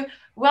to you.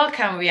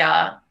 Welcome,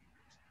 Riar.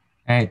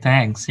 Hey,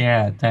 thanks.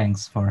 Yeah,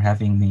 thanks for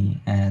having me,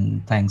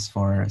 and thanks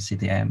for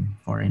CTM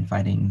for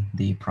inviting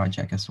the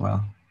project as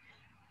well.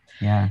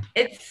 Yeah,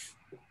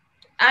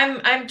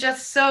 I'm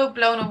just so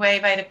blown away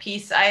by the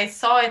piece. I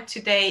saw it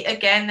today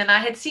again, and I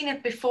had seen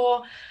it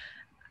before,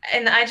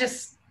 and I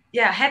just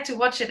had to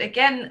watch it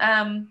again.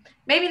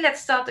 Maybe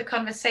let's start the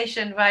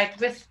conversation right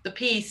with the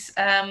piece.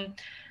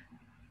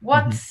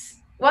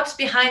 What's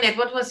behind it?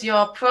 What was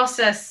your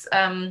process?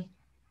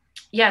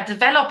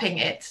 Developing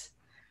it.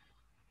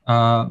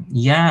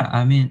 Yeah,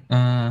 I mean,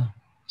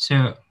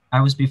 so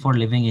I was before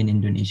living in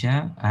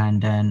Indonesia,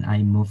 and then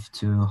I moved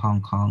to Hong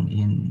Kong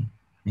in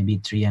maybe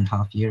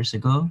 3.5 years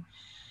ago.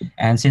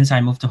 And since I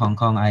moved to Hong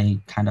Kong, I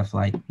kind of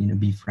like,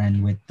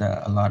 befriend with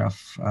a lot of,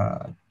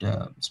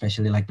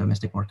 especially like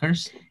domestic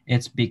workers.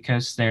 It's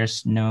because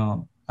there's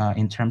no,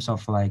 in terms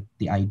of like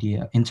the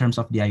idea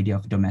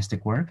of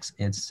domestic works,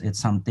 it's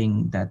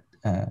something that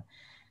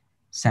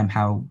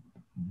somehow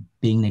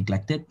being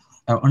neglected,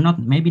 or not,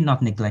 maybe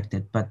not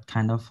neglected, but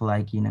kind of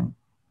like,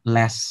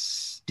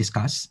 less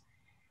discussed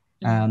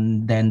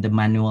than the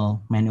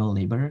manual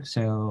labor.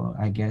 So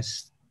I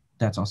guess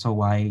that's also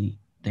why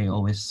they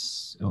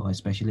always,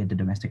 especially the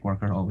domestic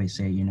worker, always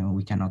say,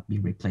 we cannot be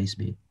replaced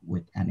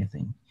with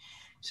anything.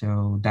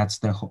 So that's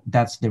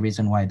the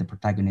reason why the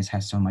protagonist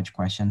has so much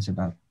questions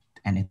about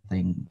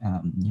anything.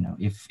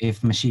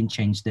 If machine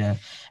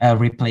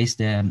replace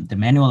the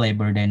manual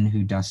labor, then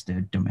who does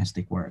the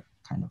domestic work,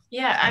 kind of.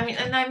 Yeah,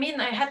 I mean,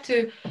 I had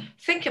to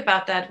think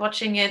about that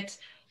watching it.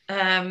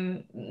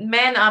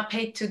 Men are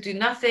paid to do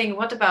nothing.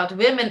 What about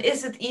women?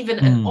 Is it even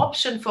an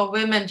option for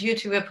women due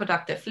to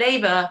reproductive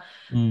labor?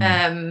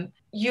 You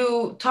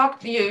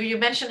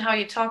mentioned how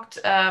you talked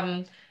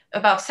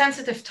about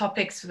sensitive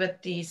topics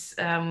with these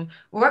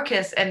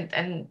workers,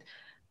 and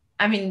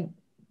I mean,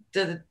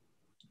 the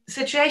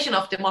situation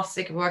of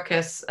domestic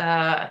workers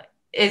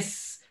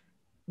is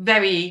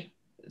very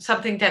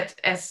something that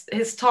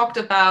is talked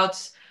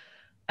about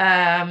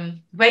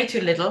way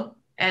too little,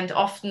 and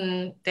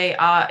often they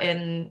are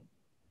in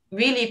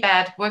really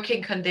bad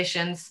working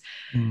conditions.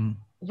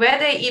 Were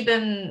they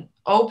even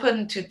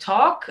open to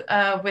talk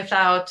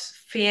without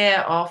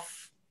fear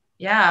of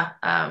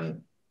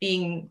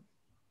being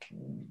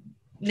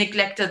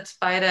neglected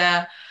by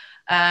the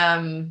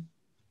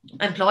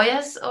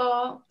employers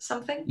or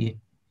something?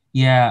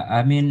 Yeah,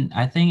 I mean,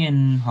 I think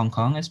in Hong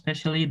Kong,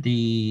 especially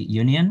the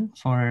union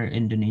for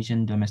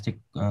Indonesian domestic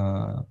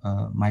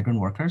migrant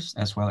workers,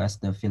 as well as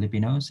the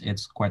Filipinos,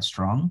 it's quite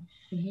strong.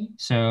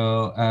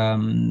 So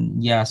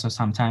so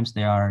sometimes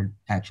they are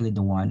actually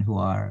the one who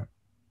are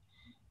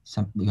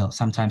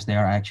sometimes they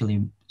are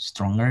actually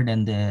stronger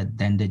than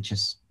the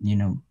just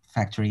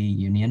factory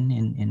union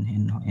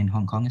in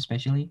Hong Kong,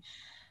 especially.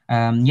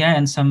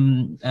 And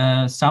some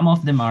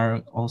of them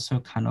are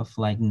also kind of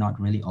like not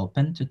really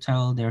open to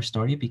tell their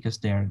story because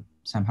they're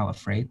somehow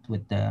afraid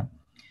with their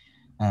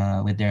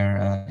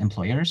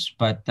employers.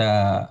 But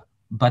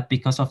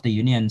because of the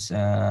unions,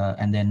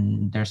 and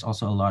then there's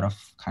also a lot of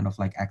kind of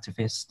like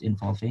activists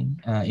involved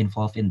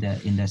in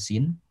the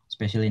scene,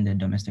 especially in the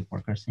domestic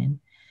worker scene.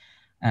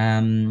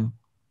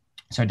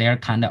 So they're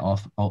kind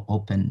of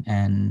open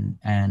and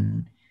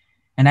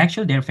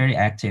actually they're very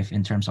active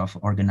in terms of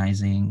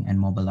organizing and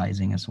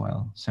mobilizing as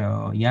well.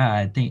 So yeah,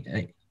 I think,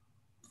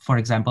 for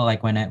example,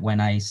 like when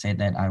I say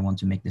that I want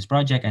to make this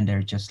project, and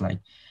they're just like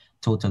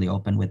totally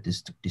open with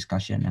this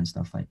discussion and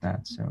stuff like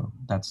that. So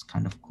that's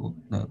kind of cool.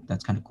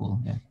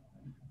 Yeah.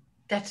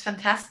 That's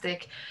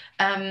fantastic.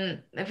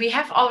 We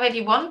have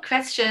already one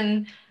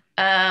question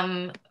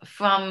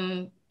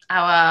from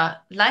our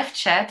live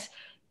chat.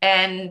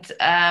 And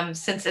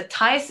since it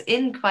ties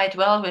in quite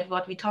well with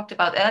what we talked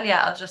about earlier,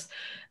 I'll just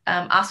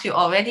ask you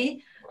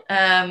already.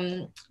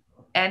 And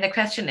the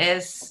question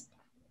is,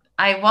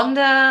 I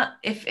wonder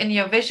if in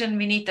your vision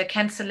we need the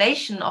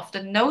cancellation of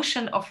the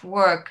notion of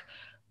work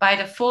by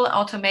the full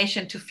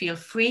automation to feel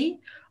free,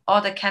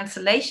 or the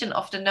cancellation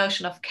of the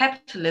notion of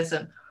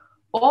capitalism,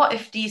 or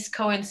if these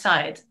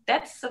coincide.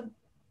 That's a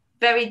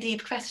very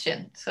deep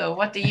question. So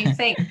what do you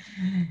think?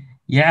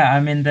 Yeah, I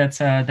mean,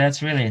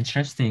 that's really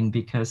interesting,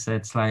 because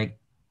it's like,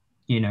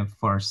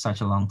 for such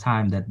a long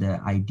time that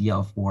the idea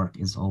of work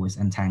is always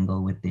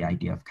entangled with the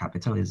idea of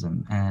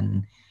capitalism,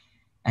 and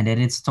then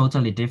it's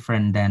totally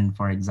different than,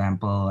 for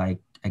example, like,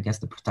 I guess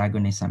the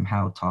protagonist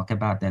somehow talk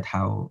about that,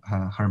 how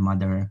her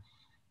mother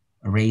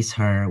raised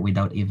her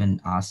without even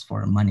ask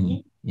for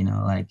money,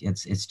 like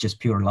it's just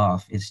pure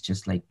love. It's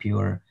just like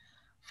pure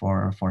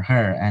for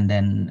her. And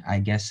then I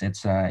guess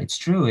it's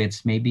true.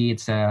 It's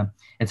a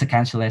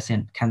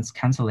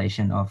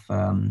cancellation of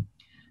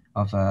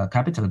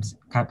capitalism.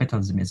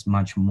 Capitalism is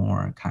much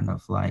more kind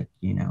of like,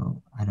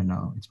 I don't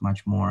know, it's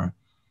much more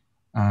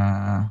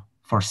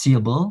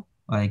foreseeable.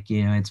 Like,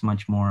 it's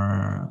much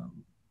more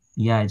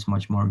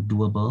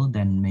doable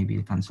than maybe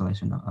the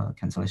cancellation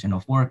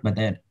of work. But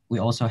that we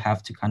also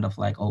have to kind of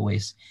like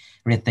always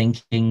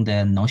rethinking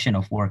the notion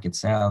of work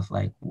itself,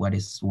 like what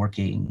is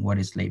working, what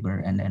is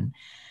labor, and then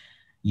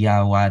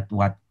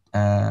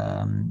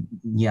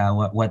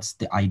what's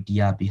the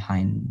idea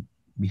behind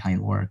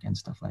work and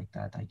stuff like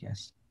that, I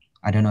guess.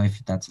 I don't know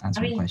if that's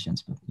answering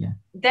questions, but yeah.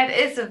 That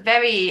is a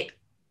very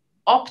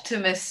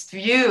optimist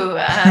view.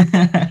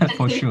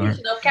 For sure.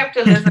 Of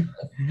capitalism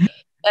is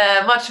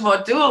much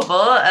more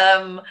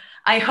doable.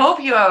 I hope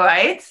you are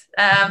right,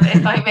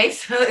 if I may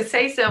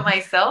say so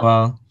myself.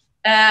 Well,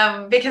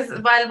 because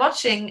while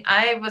watching,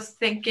 I was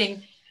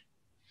thinking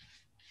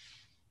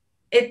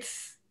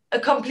it's a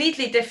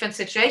completely different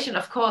situation,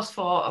 of course,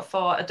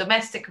 for a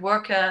domestic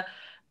worker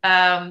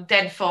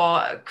than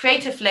for a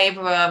creative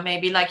laborer,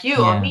 maybe like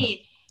you or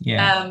me.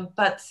 Yeah.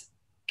 But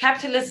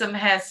capitalism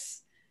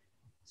has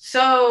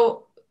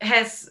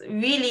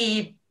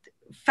really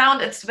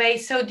found its way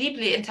so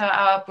deeply into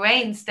our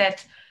brains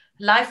that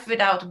life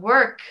without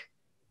work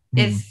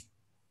is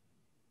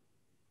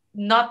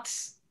not,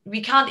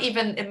 we can't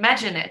even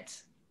imagine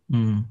it.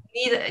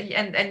 Neither,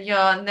 and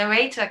your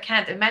narrator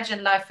can't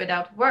imagine life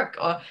without work,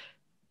 or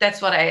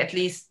that's what I at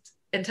least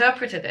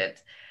interpreted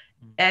it.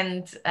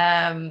 And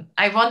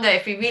I wonder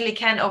if we really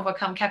can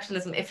overcome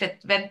capitalism if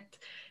it went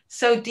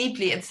so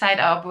deeply inside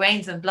our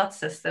brains and blood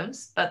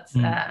systems. But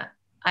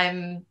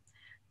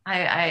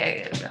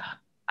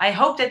I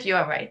hope that you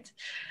are right.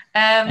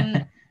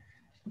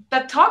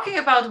 But talking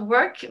about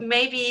work,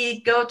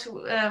 maybe go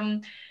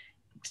to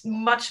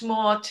much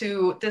more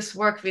to this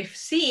work we've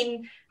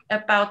seen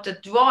about the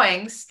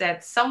drawings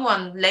that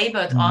someone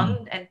labored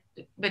on, and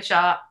which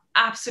are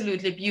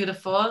absolutely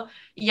beautiful.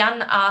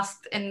 Jan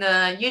asked in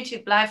the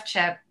YouTube live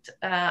chat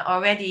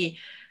already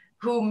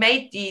who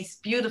made these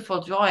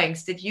beautiful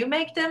drawings. Did you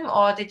make them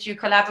or did you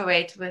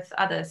collaborate with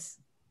others?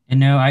 You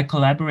know, I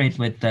collaborate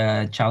with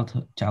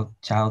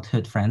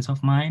childhood friends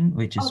of mine,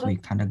 which is we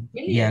That's kind of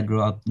brilliant.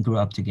 grew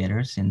up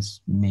together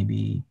since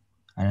maybe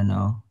I don't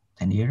know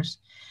 10 years.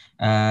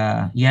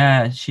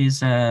 Yeah,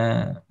 she's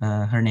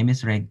her name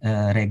is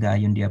Rega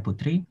Yundia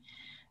Putri,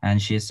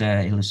 and she's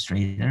an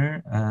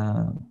illustrator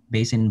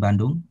based in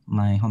Bandung,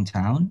 my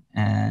hometown.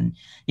 And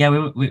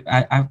yeah,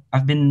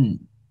 I've been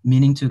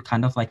meaning to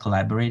kind of like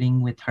collaborating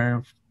with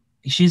her.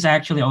 She's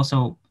actually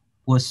also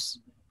was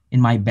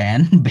in my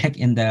band back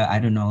in the, I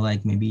don't know,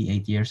 like maybe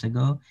 8 years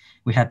ago.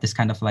 We had this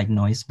kind of like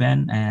noise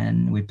band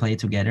and we played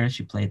together.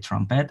 She played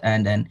trumpet,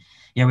 and then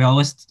yeah, we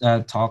always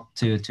talk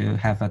to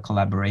have a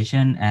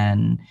collaboration.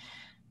 And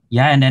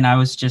yeah, and then I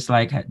was just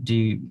like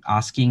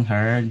asking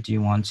her, do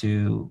you want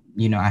to,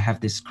 I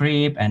have this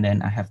script and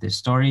then I have this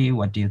story,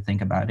 what do you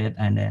think about it?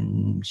 And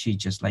then she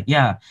just like,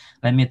 yeah,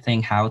 let me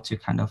think how to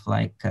kind of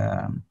like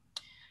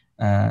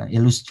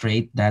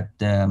illustrate that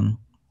the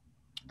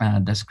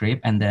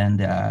script and then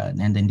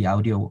the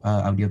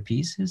audio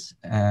pieces.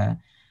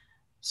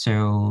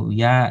 So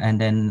yeah,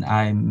 and then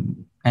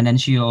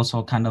she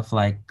also kind of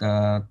like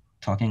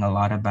talking a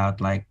lot about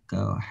like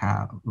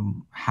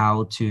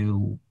how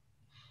to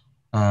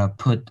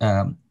put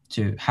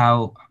to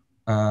how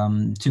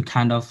to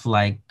kind of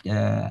like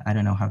I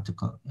don't know how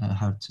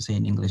to say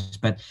in English,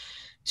 but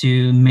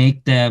to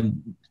make the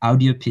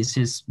audio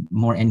pieces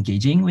more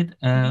engaging with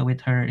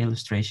her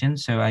illustration.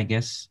 So I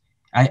guess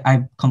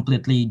I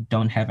completely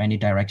don't have any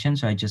direction,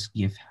 so I just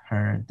give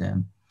her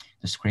the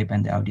script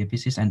and the audio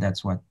pieces, and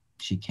that's what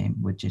she came,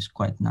 which is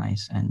quite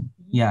nice. And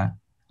yeah,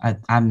 I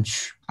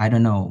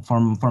don't know,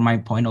 from my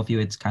point of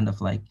view, it's kind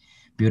of like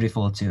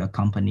beautiful to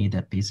accompany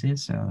the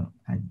pieces. So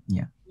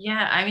yeah.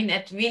 Yeah, I mean,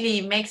 it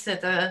really makes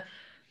it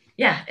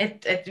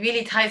it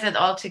really ties it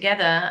all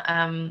together,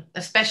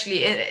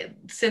 especially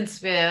since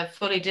we're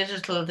fully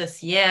digital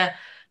this year.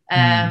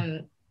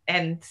 And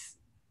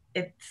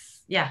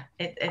it's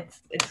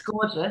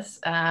gorgeous.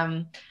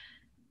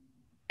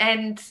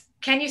 And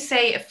can you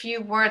say a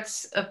few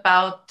words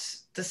about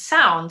the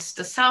sound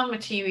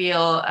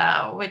material,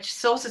 which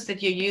sources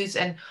did you use,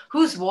 and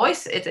whose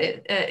voice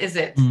is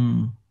it?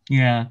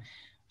 Yeah.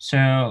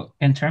 So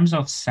in terms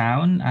of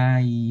sound,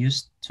 I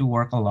used to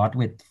work a lot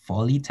with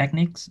Foley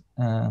techniques,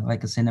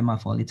 like a cinema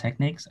Foley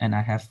techniques, and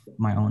I have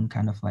my own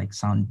kind of like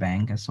sound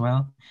bank as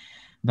well.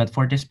 But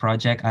for this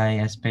project, I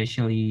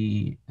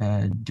especially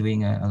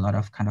doing a lot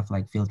of kind of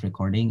like field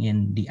recording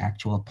in the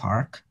actual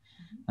park,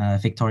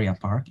 Victoria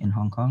Park in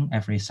Hong Kong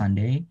every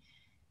Sunday.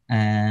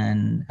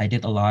 And I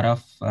did a lot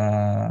of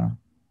I'm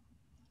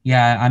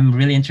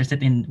really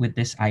interested in with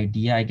this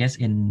idea, I guess,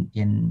 in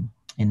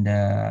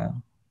the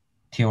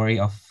theory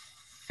of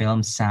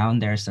film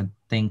sound. There's a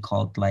thing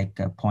called like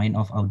a point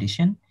of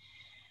audition.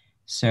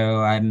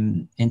 So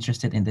I'm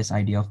interested in this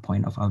idea of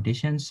point of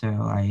audition. So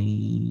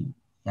I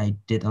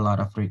did a lot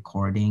of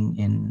recording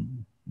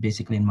in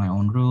basically in my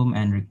own room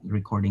and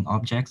recording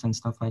objects and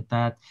stuff like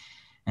that,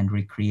 and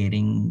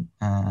recreating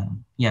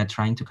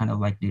trying to kind of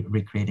like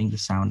recreating the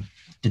sound,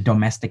 the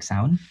domestic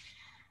sound.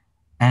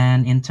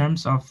 And in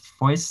terms of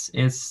voice,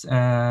 it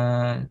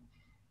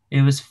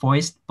was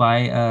voiced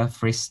by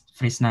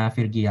Frisna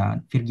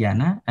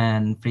Virgiana,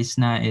 and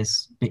Frisna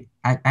is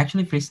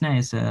actually Frisna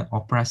is an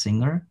opera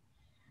singer.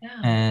 Yeah.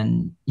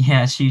 And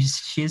yeah,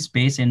 she's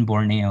based in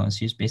Borneo.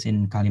 She's based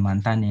in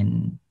Kalimantan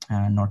in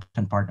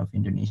northern part of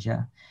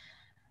Indonesia,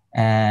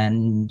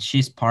 and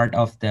she's part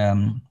of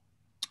an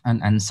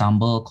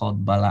ensemble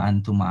called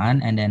Balaan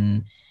Tumaan. And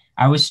then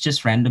I was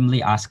just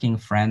randomly asking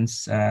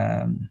friends,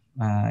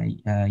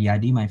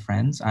 Yadi, my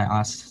friends, I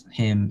asked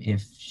him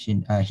if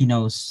he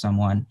knows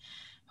someone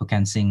who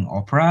can sing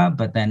opera,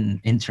 but then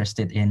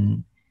interested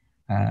in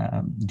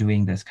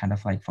doing this kind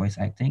of like voice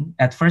acting.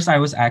 At first, I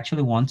was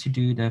actually want to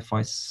do the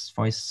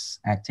voice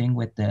acting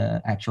with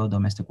the actual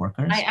domestic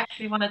workers. I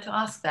actually wanted to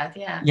ask that,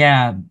 yeah.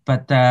 Yeah,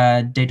 but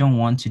they don't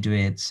want to do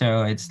it,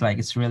 so it's like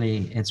it's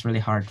really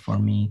hard for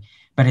me.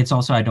 But it's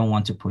also I don't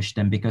want to push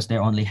them because they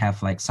only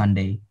have like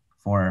Sunday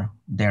for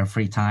their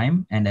free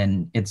time, and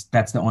then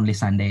that's the only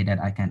Sunday that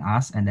I can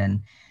ask, and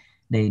then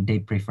they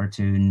prefer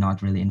to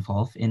not really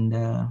involve in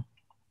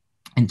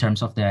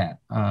terms of the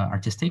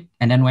artistic.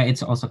 And then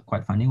it's also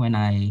quite funny when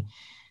I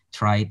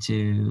try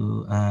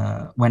to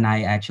when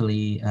I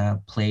actually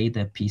play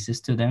the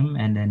pieces to them,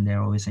 and then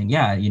they're always saying,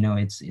 yeah,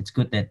 it's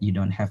good that you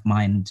don't have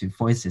mine to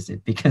voices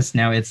it, because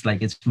now it's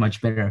like it's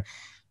much better.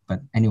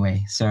 But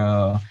anyway,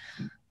 so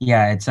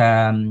yeah, it's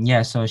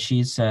so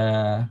she's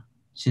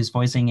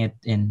voicing it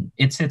in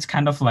it's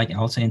kind of like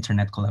also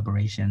internet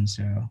collaboration.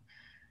 So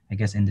I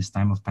guess in this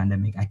time of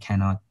pandemic I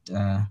cannot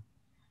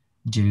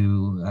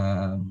do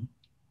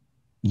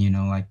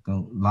like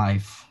a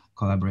live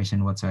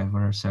collaboration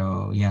whatsoever.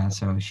 So yeah,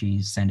 so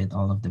she sent it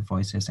all of the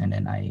voices and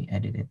then I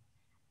edit it.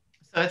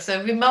 So it's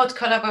a remote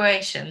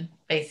collaboration,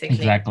 basically.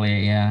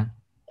 Exactly, yeah.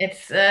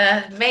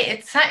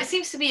 It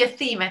seems to be a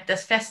theme at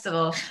this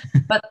festival.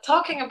 But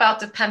talking about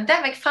the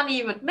pandemic, funny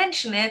you would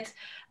mention it.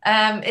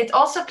 It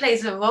also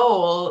plays a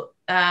role,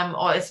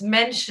 or is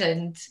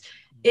mentioned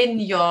in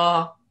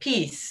your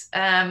piece.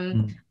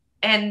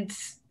 And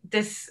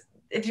this,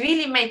 it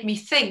really made me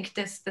think,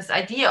 this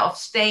idea of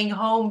staying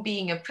home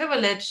being a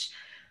privilege.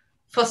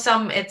 For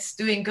some, it's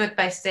doing good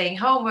by staying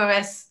home,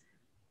 whereas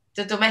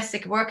the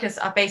domestic workers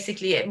are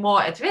basically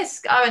more at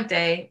risk, aren't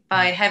they,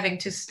 by having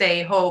to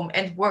stay home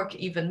and work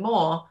even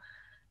more?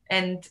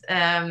 And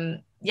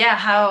yeah,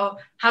 how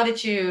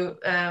did you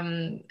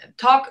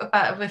talk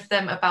with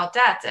them about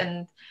that,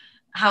 and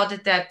how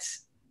did that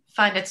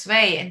find its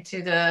way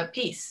into the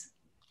piece?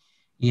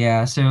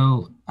 Yeah,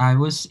 so I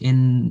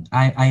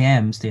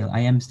am still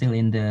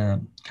in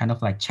the kind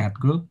of like chat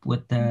group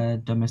with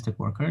the domestic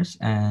workers,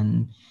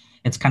 and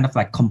it's kind of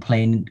like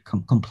complaint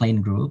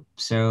group.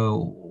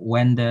 So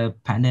when the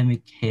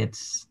pandemic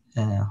hits,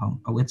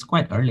 it's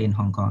quite early in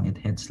Hong Kong. It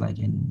hits like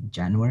in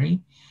January,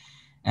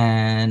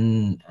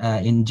 and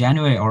in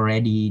January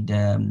already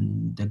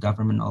the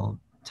government all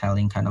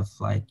telling kind of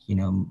like,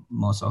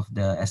 most of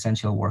the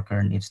essential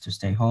worker needs to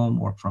stay home,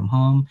 work from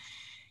home.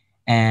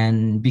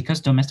 And because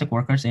domestic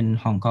workers in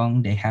Hong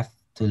Kong, they have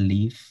to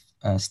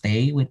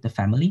stay with the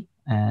family,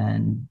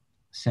 and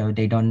so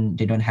they don't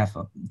have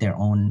their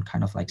own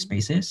kind of like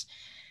spaces.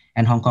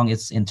 And Hong Kong,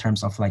 it's in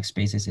terms of like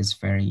spaces, is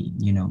very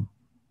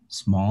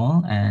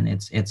small, and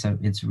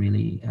it's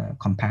really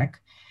compact.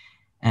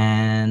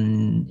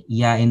 And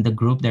yeah, in the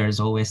group there is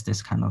always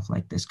this kind of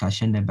like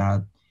discussion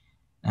about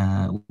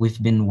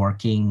we've been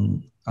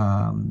working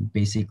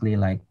basically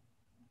like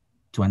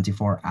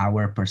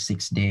 24-hour per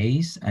 6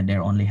 days, and they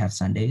only have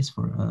Sundays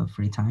for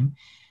free time.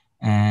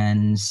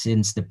 And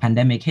since the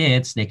pandemic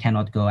hits, they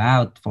cannot go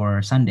out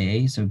for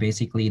Sunday. So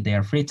basically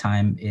their free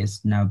time is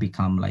now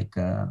become like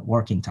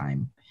working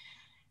time.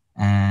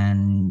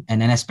 And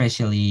then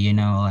especially,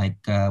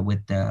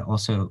 with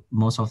also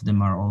most of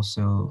them are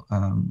also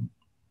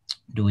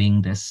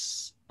doing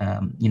this,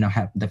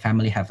 have the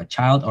family have a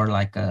child or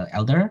like a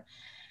elder.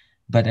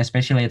 But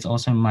especially it's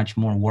also much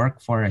more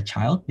work for a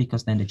child,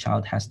 because then the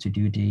child has to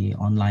do the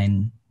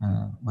online,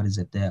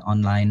 the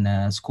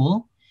online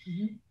school.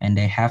 And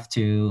they have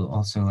to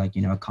also like,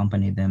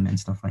 accompany them and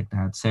stuff like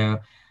that. So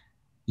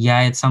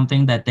yeah, it's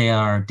something that they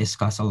are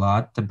discuss a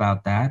lot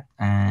about that.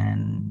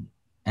 And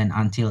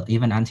until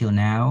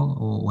now,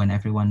 when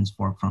everyone's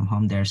work from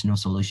home, there's no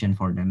solution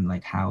for them,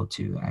 like how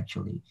to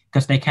actually,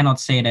 because they cannot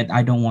say that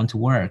I don't want to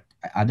work.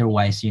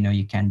 Otherwise,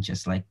 you can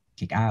just like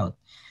kick out.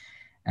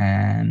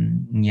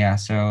 And yeah,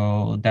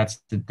 so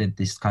that's the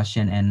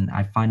discussion, and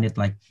I find it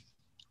like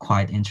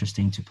quite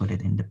interesting to put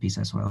it in the piece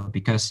as well,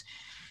 because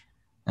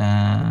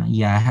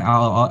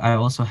I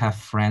also have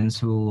friends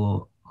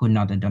who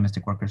not the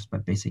domestic workers,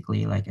 but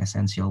basically like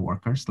essential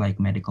workers, like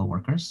medical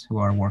workers who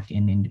are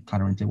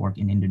currently work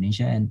in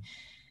Indonesia,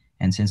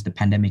 and since the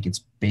pandemic,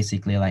 it's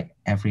basically like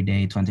every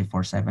day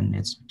 24/7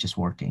 it's just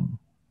working.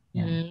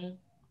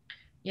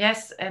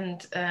 Yes,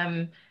 and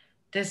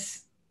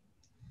this,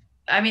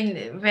 I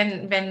mean,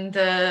 when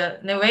the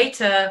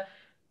narrator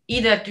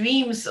either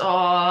dreams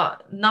or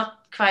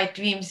not quite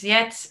dreams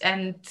yet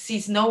and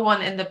sees no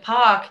one in the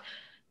park,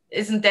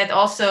 isn't that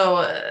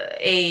also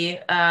a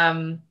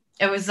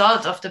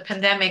result of the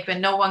pandemic,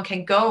 when no one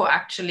can go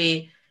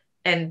actually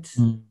and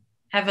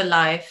have a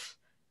life?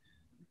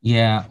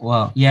 Yeah,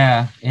 well,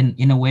 yeah,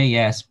 in a way,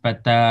 yes,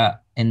 but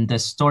in the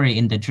story,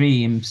 in the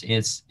dreams,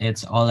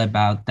 it's all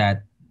about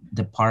that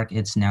the park,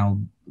 it's now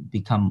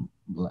become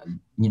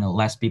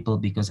less people,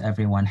 because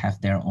everyone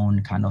have their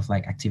own kind of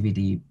like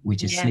activity,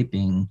 which is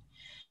sleeping.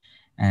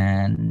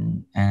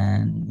 And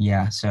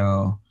yeah,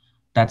 so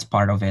that's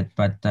part of it.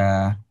 But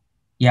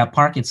yeah,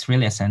 park, it's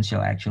really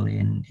essential actually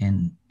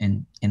in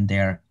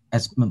their,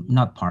 as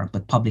not park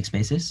but public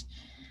spaces.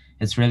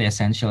 It's really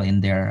essential in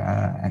their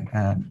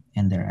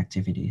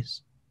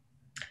activities.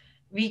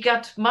 We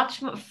got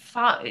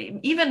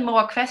even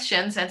more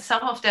questions, and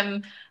some of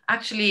them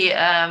actually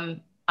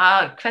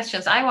are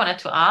questions I wanted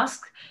to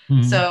ask.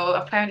 So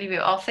apparently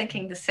we're all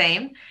thinking the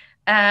same.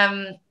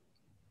 And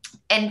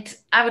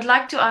I would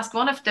like to ask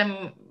one of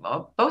them,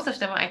 or both of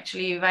them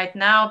actually right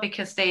now,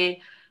 because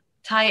they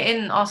tie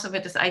in also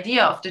with this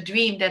idea of the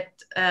dream that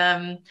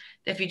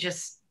we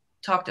just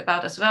talked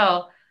about as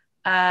well.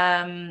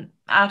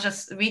 I'll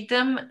just read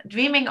them.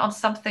 Dreaming on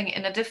something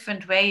in a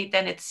different way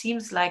than it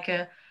seems like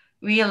a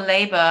real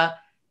labor.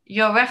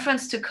 Your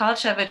reference to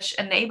culture which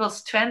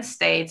enables trans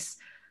states.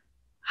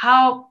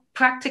 How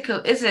practical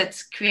is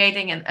it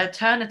creating an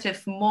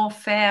alternative, more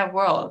fair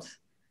world?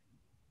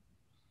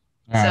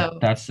 So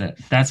that's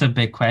a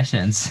big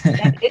question.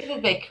 That is a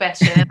big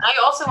question. And I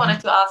also wanted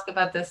to ask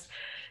about this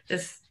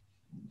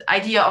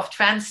idea of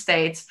trans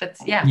states, but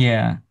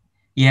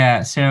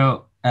yeah.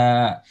 So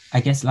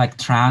I guess like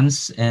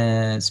trans,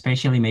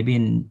 especially maybe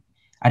in,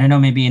 I don't know,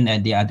 maybe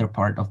in the other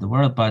part of the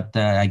world, but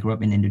I grew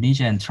up in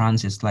Indonesia, and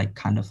trans is like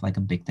kind of like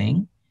a big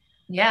thing.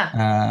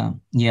 Yeah.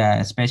 Yeah,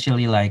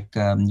 especially like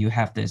you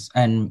have this,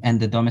 and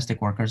the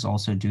domestic workers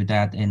also do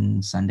that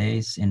in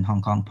Sundays in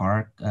Hong Kong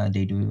Park.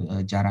 They do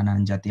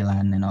Jaranan,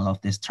 Jatilan, and all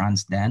of this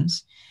trance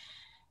dance.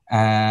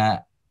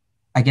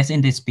 I guess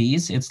in this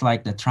piece, it's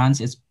like the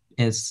trance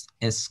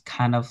is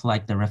kind of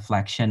like the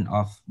reflection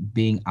of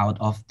being out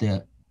of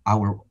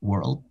our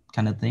world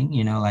kind of thing,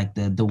 you know, like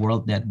the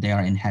world that they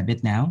are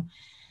inhabit now.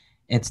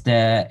 It's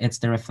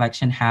the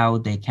reflection how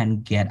they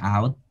can get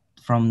out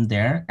from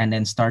there and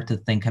then start to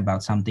think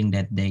about something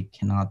that they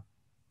cannot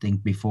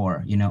think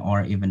before, you know,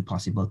 or even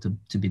possible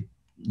to be,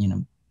 you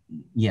know,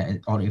 yeah,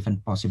 or even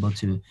possible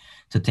to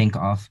think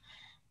of.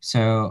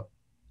 So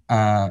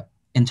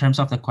in terms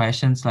of the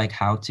questions, like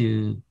how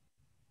to,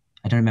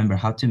 I don't remember,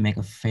 how to make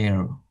a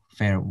fair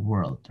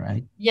world,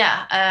 right?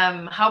 Yeah.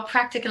 How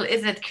practical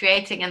is it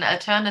creating an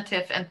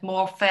alternative and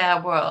more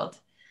fair world?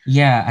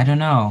 Yeah, I don't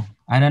know.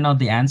 I don't know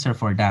the answer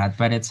for that,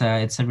 but it's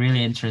a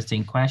really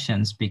interesting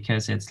questions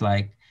because it's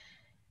like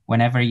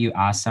whenever you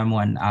ask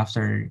someone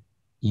after,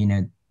 you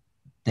know,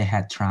 they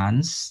had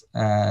trance,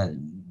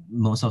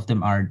 most of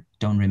them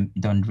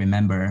don't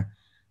remember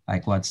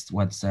like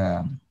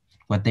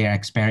what their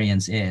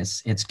experience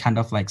is. It's kind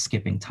of like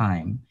skipping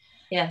time.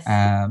 Yes.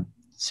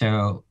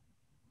 So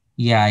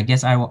yeah, I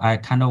guess I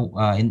kind of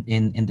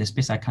in this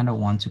piece I kind of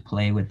want to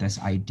play with this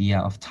idea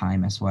of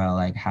time as well,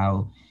 like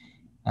how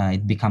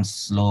it becomes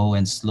slow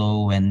and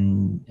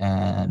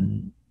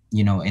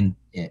you know, in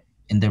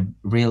the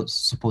real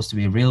supposed to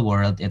be real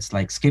world it's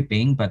like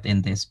skipping, but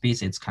in this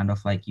piece it's kind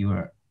of like you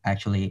are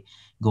actually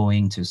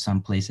going to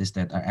some places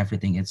that are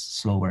everything is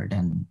slower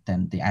than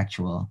the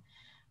actual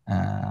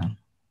uh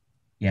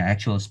yeah,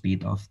 actual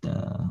speed of the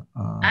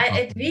of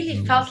It really the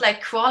world. felt like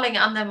crawling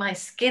under my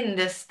skin.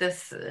 This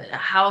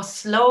how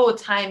slow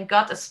time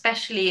got,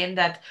 especially in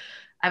that,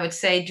 I would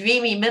say,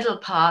 dreamy middle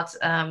part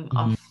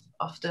Mhm.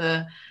 of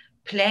the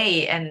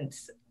play, and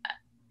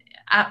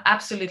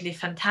absolutely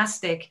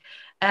fantastic.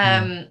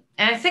 Yeah.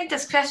 And I think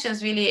this question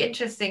is really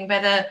interesting,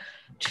 whether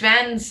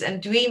trance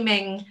and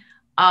dreaming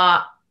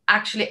are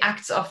actually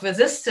acts of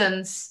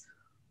resistance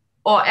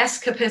or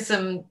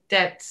escapism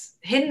that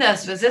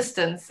hinders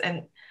resistance.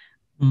 And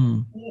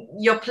Mm.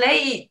 your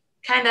play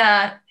kind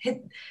of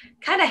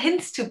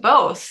hints to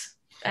both.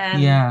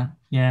 And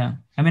Yeah.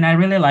 I mean, I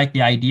really like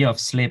the idea of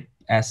sleep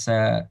as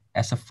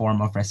a form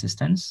of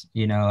resistance,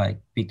 you know, like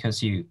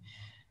because you,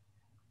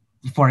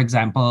 for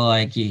example,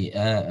 like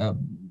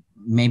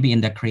maybe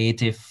in the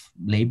creative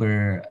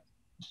labor,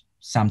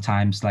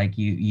 sometimes like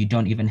you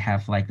don't even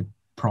have like the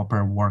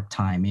proper work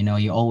time, you know,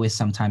 you always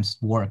sometimes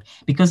work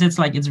because it's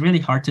like it's really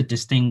hard to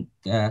distinct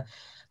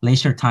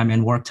leisure time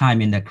and work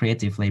time in the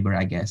creative labor,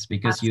 I guess,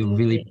 because you're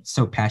really absolutely.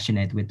 so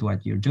passionate with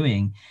what you're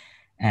doing.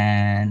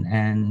 And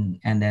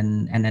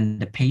then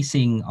the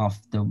pacing of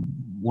the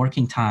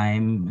working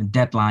time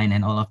deadline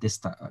and all of this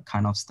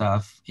kind of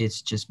stuff,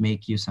 it's just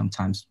make you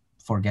sometimes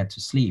forget to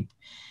sleep.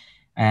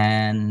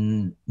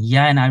 And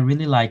yeah, and I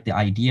really like the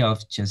idea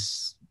of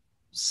just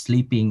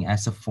sleeping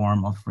as a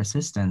form of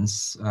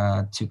resistance,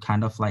 to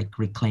kind of like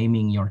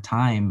reclaiming your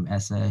time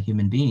as a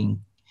human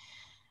being,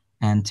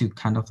 and to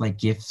kind of like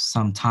give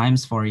some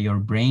times for your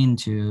brain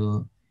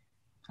to,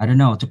 I don't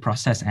know, to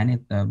process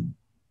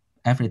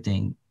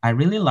everything. I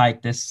really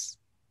like this.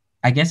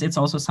 I guess it's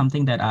also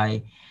something that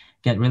I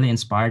get really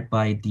inspired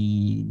by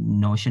the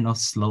notion of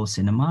slow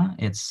cinema.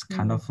 It's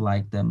kind Mm. of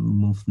like the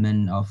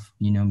movement of,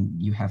 you know,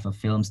 you have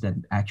films that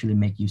actually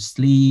make you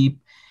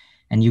sleep,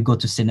 and you go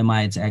to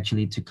cinema, it's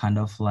actually to kind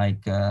of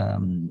like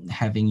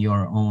having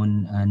your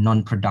own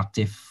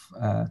non-productive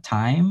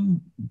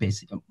time.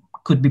 Basically,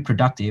 could be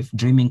productive.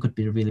 Dreaming could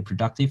be really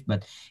productive,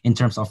 but in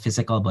terms of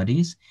physical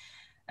bodies,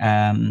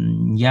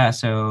 yeah.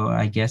 So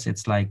I guess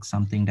it's like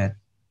something that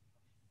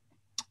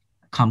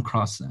come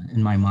across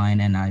in my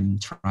mind, and I'm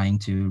trying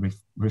to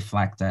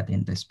reflect that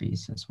in this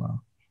piece as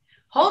well.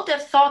 Hold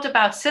that thought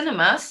about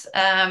cinemas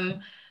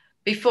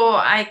before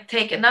I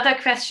take another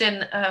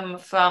question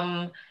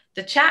from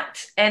the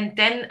chat, and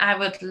then I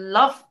would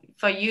love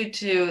for you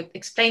to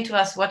explain to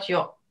us what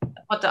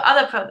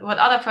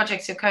other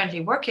projects you're currently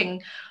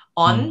working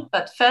Mm. on.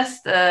 But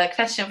first, a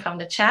question from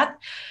the chat.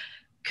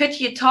 Could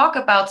you talk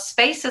about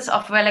spaces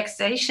of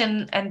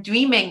relaxation and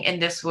dreaming in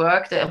this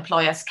work, the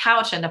employer's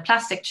couch and the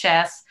plastic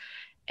chairs,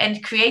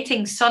 and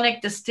creating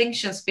sonic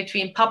distinctions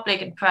between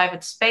public and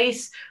private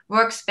space,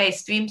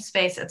 workspace, dream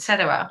space,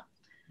 etc.?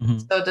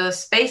 Mhm. So the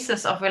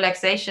spaces of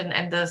relaxation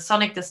and the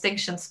sonic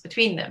distinctions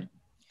between them.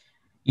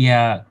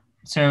 Yeah.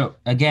 So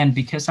again,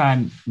 because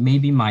I'm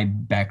maybe my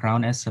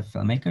background as a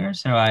filmmaker,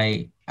 so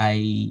I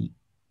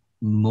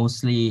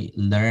mostly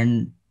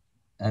learn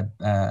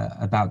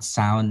about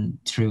sound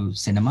through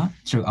cinema,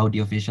 through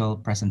audiovisual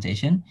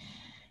presentation,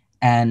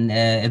 and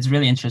it's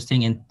really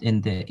interesting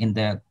in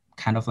the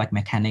kind of like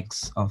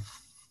mechanics of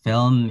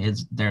film.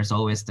 Is there's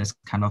always this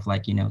kind of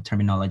like, you know,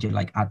 terminology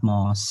like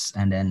atmos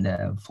and then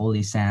the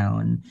Foley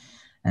sound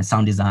and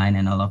sound design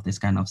and all of this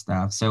kind of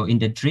stuff. So in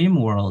the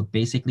dream world,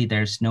 basically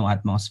there's no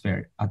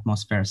atmosphere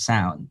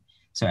sound.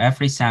 So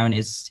every sound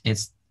is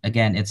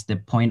again, it's the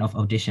point of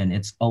audition.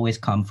 It's always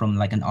come from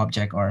like an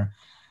object or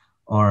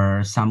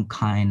some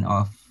kind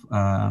of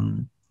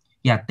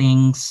yeah,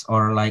 things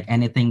or like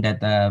anything that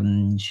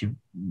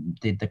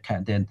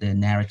the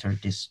narrator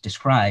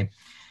describe,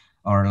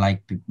 or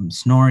like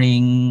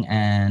snoring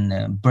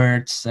and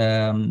birds,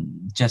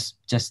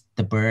 just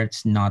the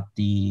birds, not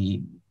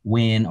the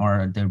wind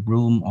or the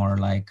room, or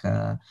like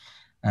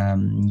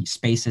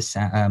spaces,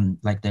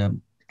 like the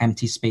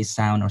empty space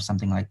sound or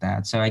something like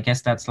that. So I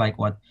guess that's like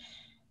what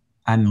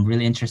I'm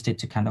really interested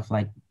to kind of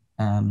like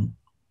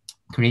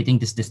creating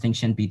this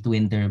distinction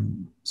between the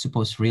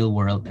supposed real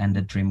world and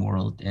the dream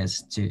world,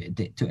 is to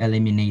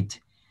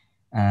eliminate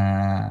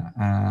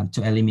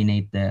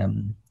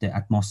the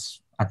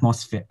atmosphere.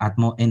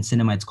 In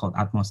cinema it's called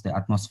the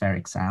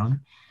atmospheric sound.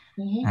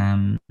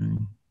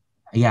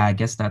 Yeah, I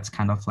guess that's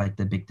kind of like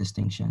the big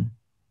distinction.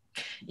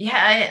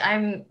 Yeah,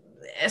 I'm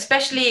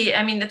especially,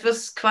 I mean, it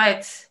was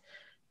quite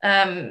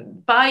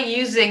by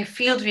using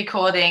field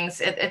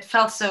recordings, it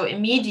felt so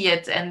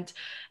immediate, and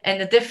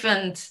the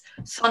different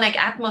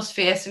sonic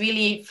atmospheres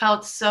really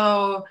felt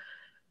so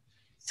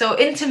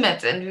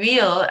intimate and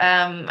real.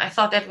 I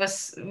thought that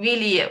was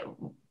really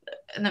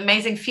an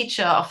amazing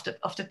feature of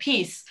the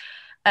piece.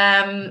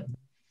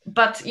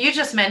 But you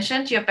just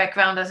mentioned your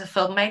background as a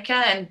filmmaker,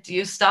 and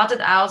you started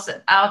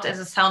out as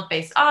a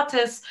sound-based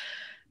artist,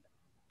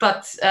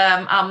 but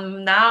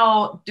I'm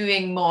now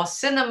doing more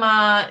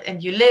cinema,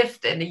 and you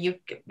lived in the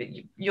UK.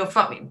 You're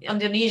from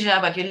Indonesia,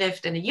 but you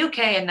lived in the UK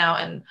and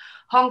now in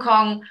Hong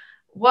Kong.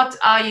 What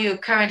are you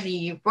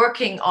currently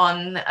working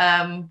on?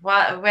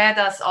 Where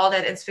does all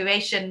that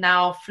inspiration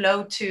now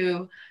flow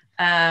to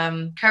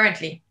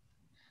currently?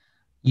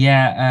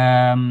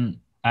 Yeah,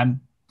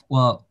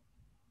 well,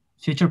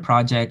 future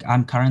project.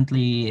 I'm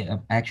currently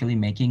actually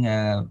making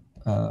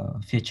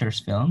features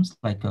films,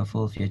 like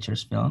full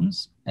features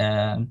films,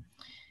 and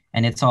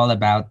it's all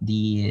about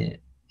the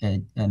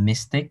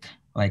mystic,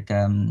 like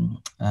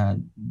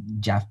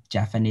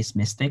Japanese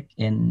mystic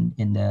in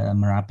the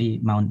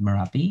Mount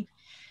Merapi,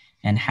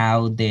 and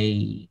how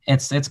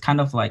it's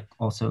kind of like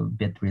also a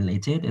bit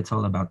related. It's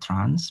all about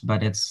trance,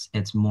 but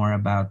it's more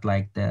about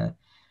like the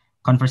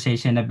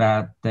conversation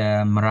about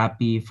the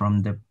Merapi from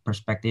the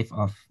perspective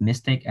of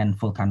mystic and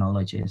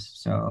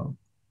volcanologist. So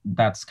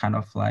that's kind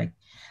of like,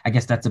 I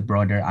guess that's a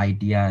broader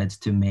idea. It's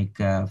to make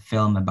a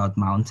film about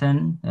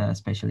mountain,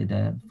 especially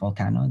the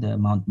volcano, the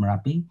Mount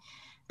Merapi,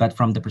 but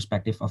from the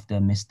perspective of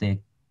the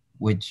mystic,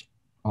 which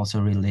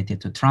also related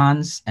to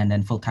trance, and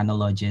then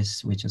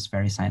volcanologist, which is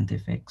very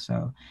scientific.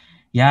 So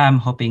yeah, I'm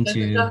hoping to...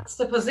 The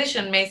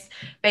juxtaposition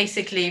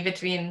basically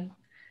between...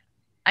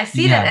 I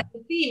see that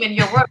as a theme in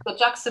your work, the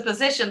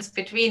juxtapositions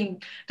between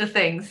the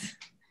things.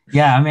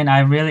 Yeah, I mean,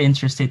 I'm really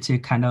interested to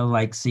kind of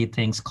like see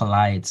things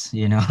collide,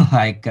 you know,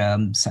 like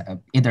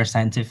either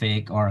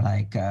scientific or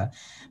like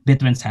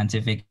between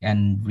scientific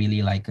and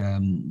really like,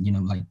 you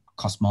know, like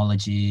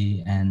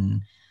cosmology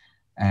and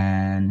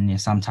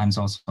sometimes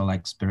also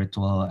like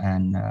spiritual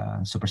and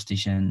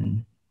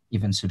superstition,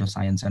 even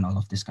pseudoscience and all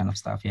of this kind of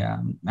stuff. Yeah,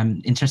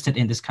 I'm interested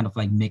in this kind of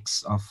like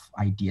mix of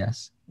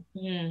ideas.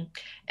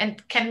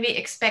 And can we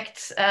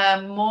expect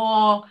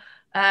more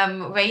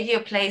radio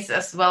plays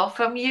as well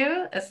from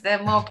you? Is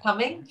there more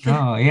coming?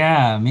 Oh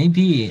yeah,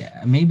 maybe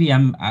I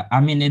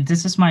mean,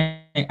 this is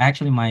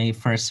actually my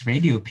first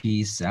radio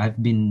piece.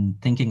 I've been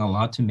thinking a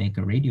lot to make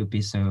a radio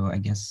piece, so I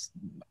guess,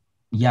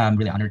 yeah, I'm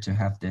really honored to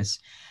have this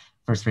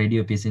first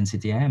radio piece in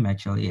CTM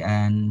actually.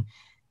 And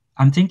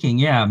I'm thinking,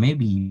 yeah,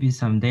 maybe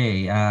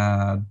someday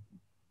I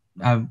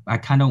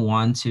kind of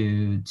want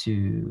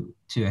to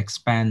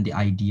expand the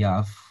idea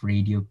of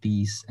radio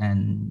piece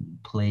and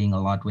playing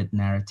a lot with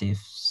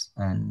narratives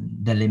and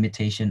the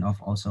limitation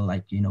of also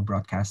like, you know,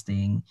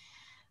 broadcasting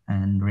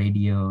and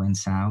radio and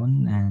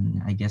sound.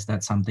 And I guess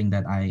that's something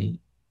that I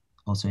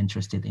also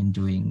interested in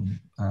doing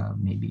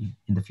maybe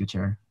in the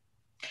future.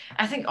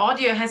 I think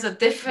audio has a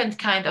different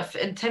kind of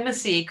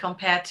intimacy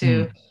compared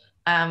to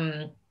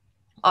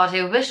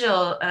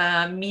audiovisual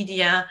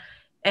media.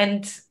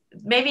 And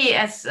maybe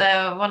as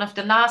one of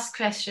the last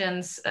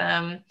questions,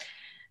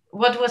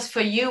 what was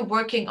for you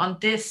working on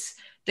this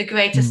the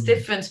greatest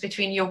difference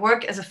between your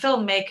work as a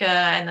filmmaker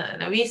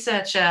and a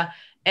researcher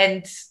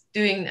and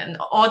doing an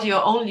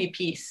audio only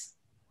piece?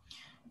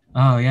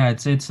 Oh yeah,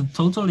 it's a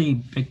totally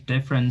big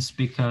difference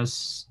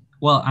because,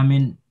 well, I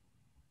mean,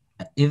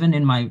 even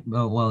in my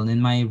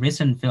in my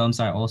recent films,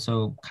 I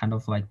also kind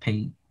of like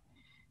pay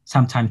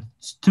sometimes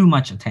too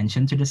much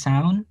attention to the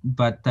sound,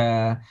 but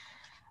I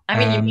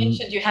mean, you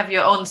mentioned you have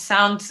your own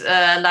sound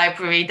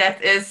library.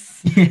 That is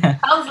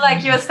sounds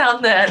like you're a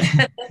sound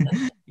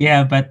nerd.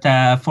 Yeah, but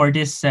for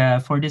this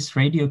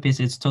radio piece,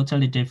 it's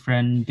totally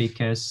different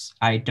because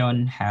I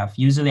don't have.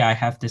 Usually, I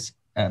have this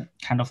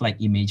kind of like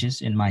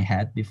images in my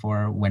head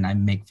before when I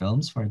make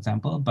films, for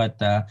example. But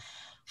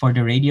for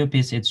the radio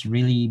piece, it's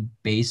really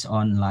based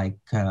on like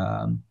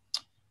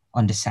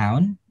on the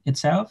sound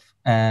itself,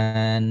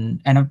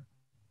 and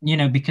you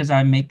know, because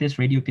I make this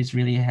radio piece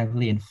really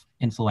heavily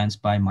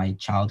influenced by my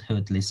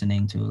childhood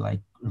listening to like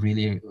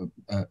really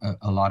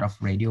a lot of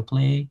radio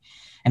play,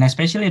 and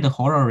especially the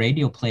horror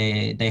radio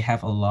play. They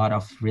have a lot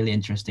of really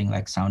interesting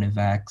like sound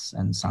effects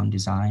and sound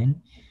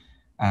design.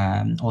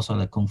 Also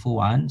the kung fu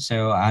one.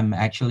 So I'm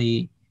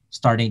actually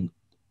starting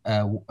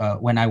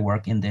when I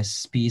work in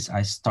this piece.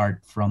 I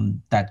start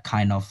from that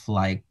kind of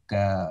like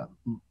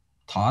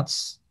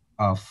thoughts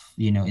of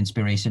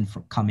inspiration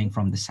coming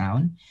from the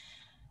sound,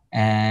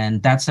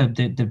 and that's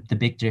the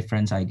big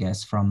difference, I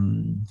guess,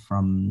 from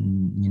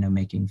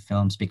making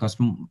films, because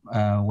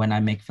when I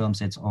make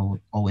films, it's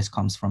always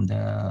comes from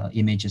the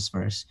images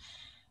first.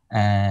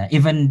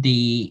 Even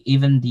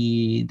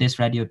this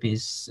radio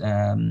piece,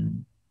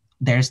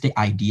 there's the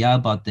idea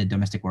about the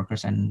domestic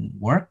workers and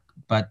work,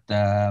 but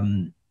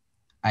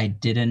I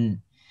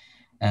didn't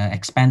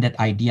expand that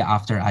idea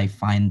after I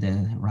find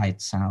the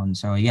right sound.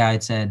 So yeah,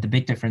 it's the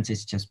big difference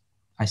is just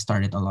I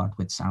started a lot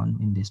with sound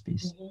in this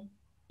piece.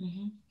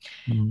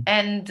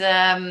 And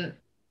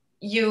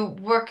you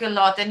work a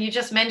lot, and you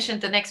just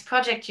mentioned the next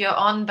project you're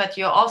on, but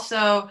you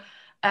also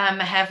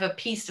have a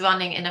piece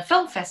running in a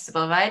film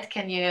festival, right?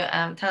 Can you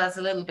tell us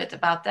a little bit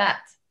about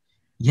that?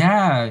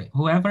 Yeah,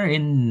 whoever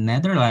in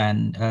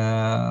Netherlands,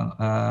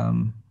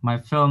 my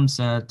film's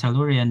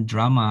Tellurian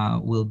drama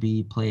will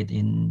be played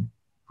in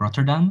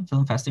Rotterdam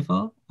Film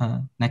Festival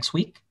next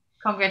week.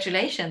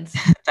 Congratulations.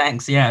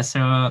 Thanks. Yeah.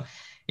 So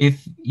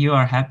if you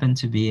are happen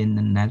to be in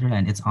the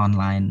Netherlands, it's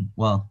online.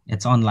 Well,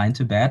 it's online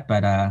too bad,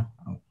 but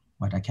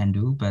what I can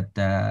do. But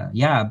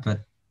yeah,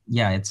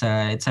 it's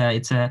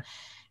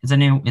a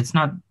new. It's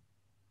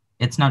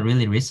not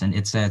really recent.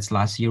 It's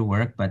last year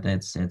work, but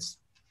it's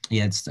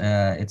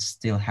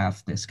still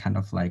have this kind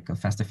of like a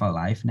festival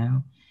life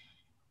now.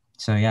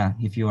 So yeah,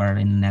 if you are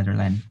in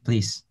Netherlands,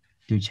 please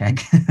do check.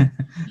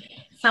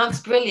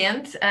 Sounds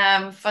brilliant.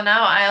 For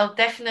now, I'll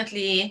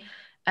definitely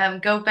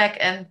go back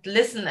and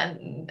listen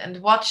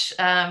and watch,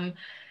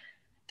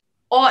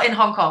 or in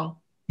Hong Kong.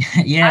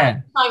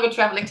 Yeah. I'm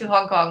traveling to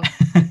Hong Kong.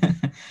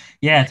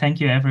 Yeah, thank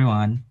you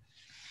everyone.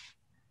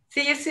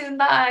 See you soon.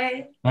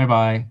 Bye. Bye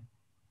bye.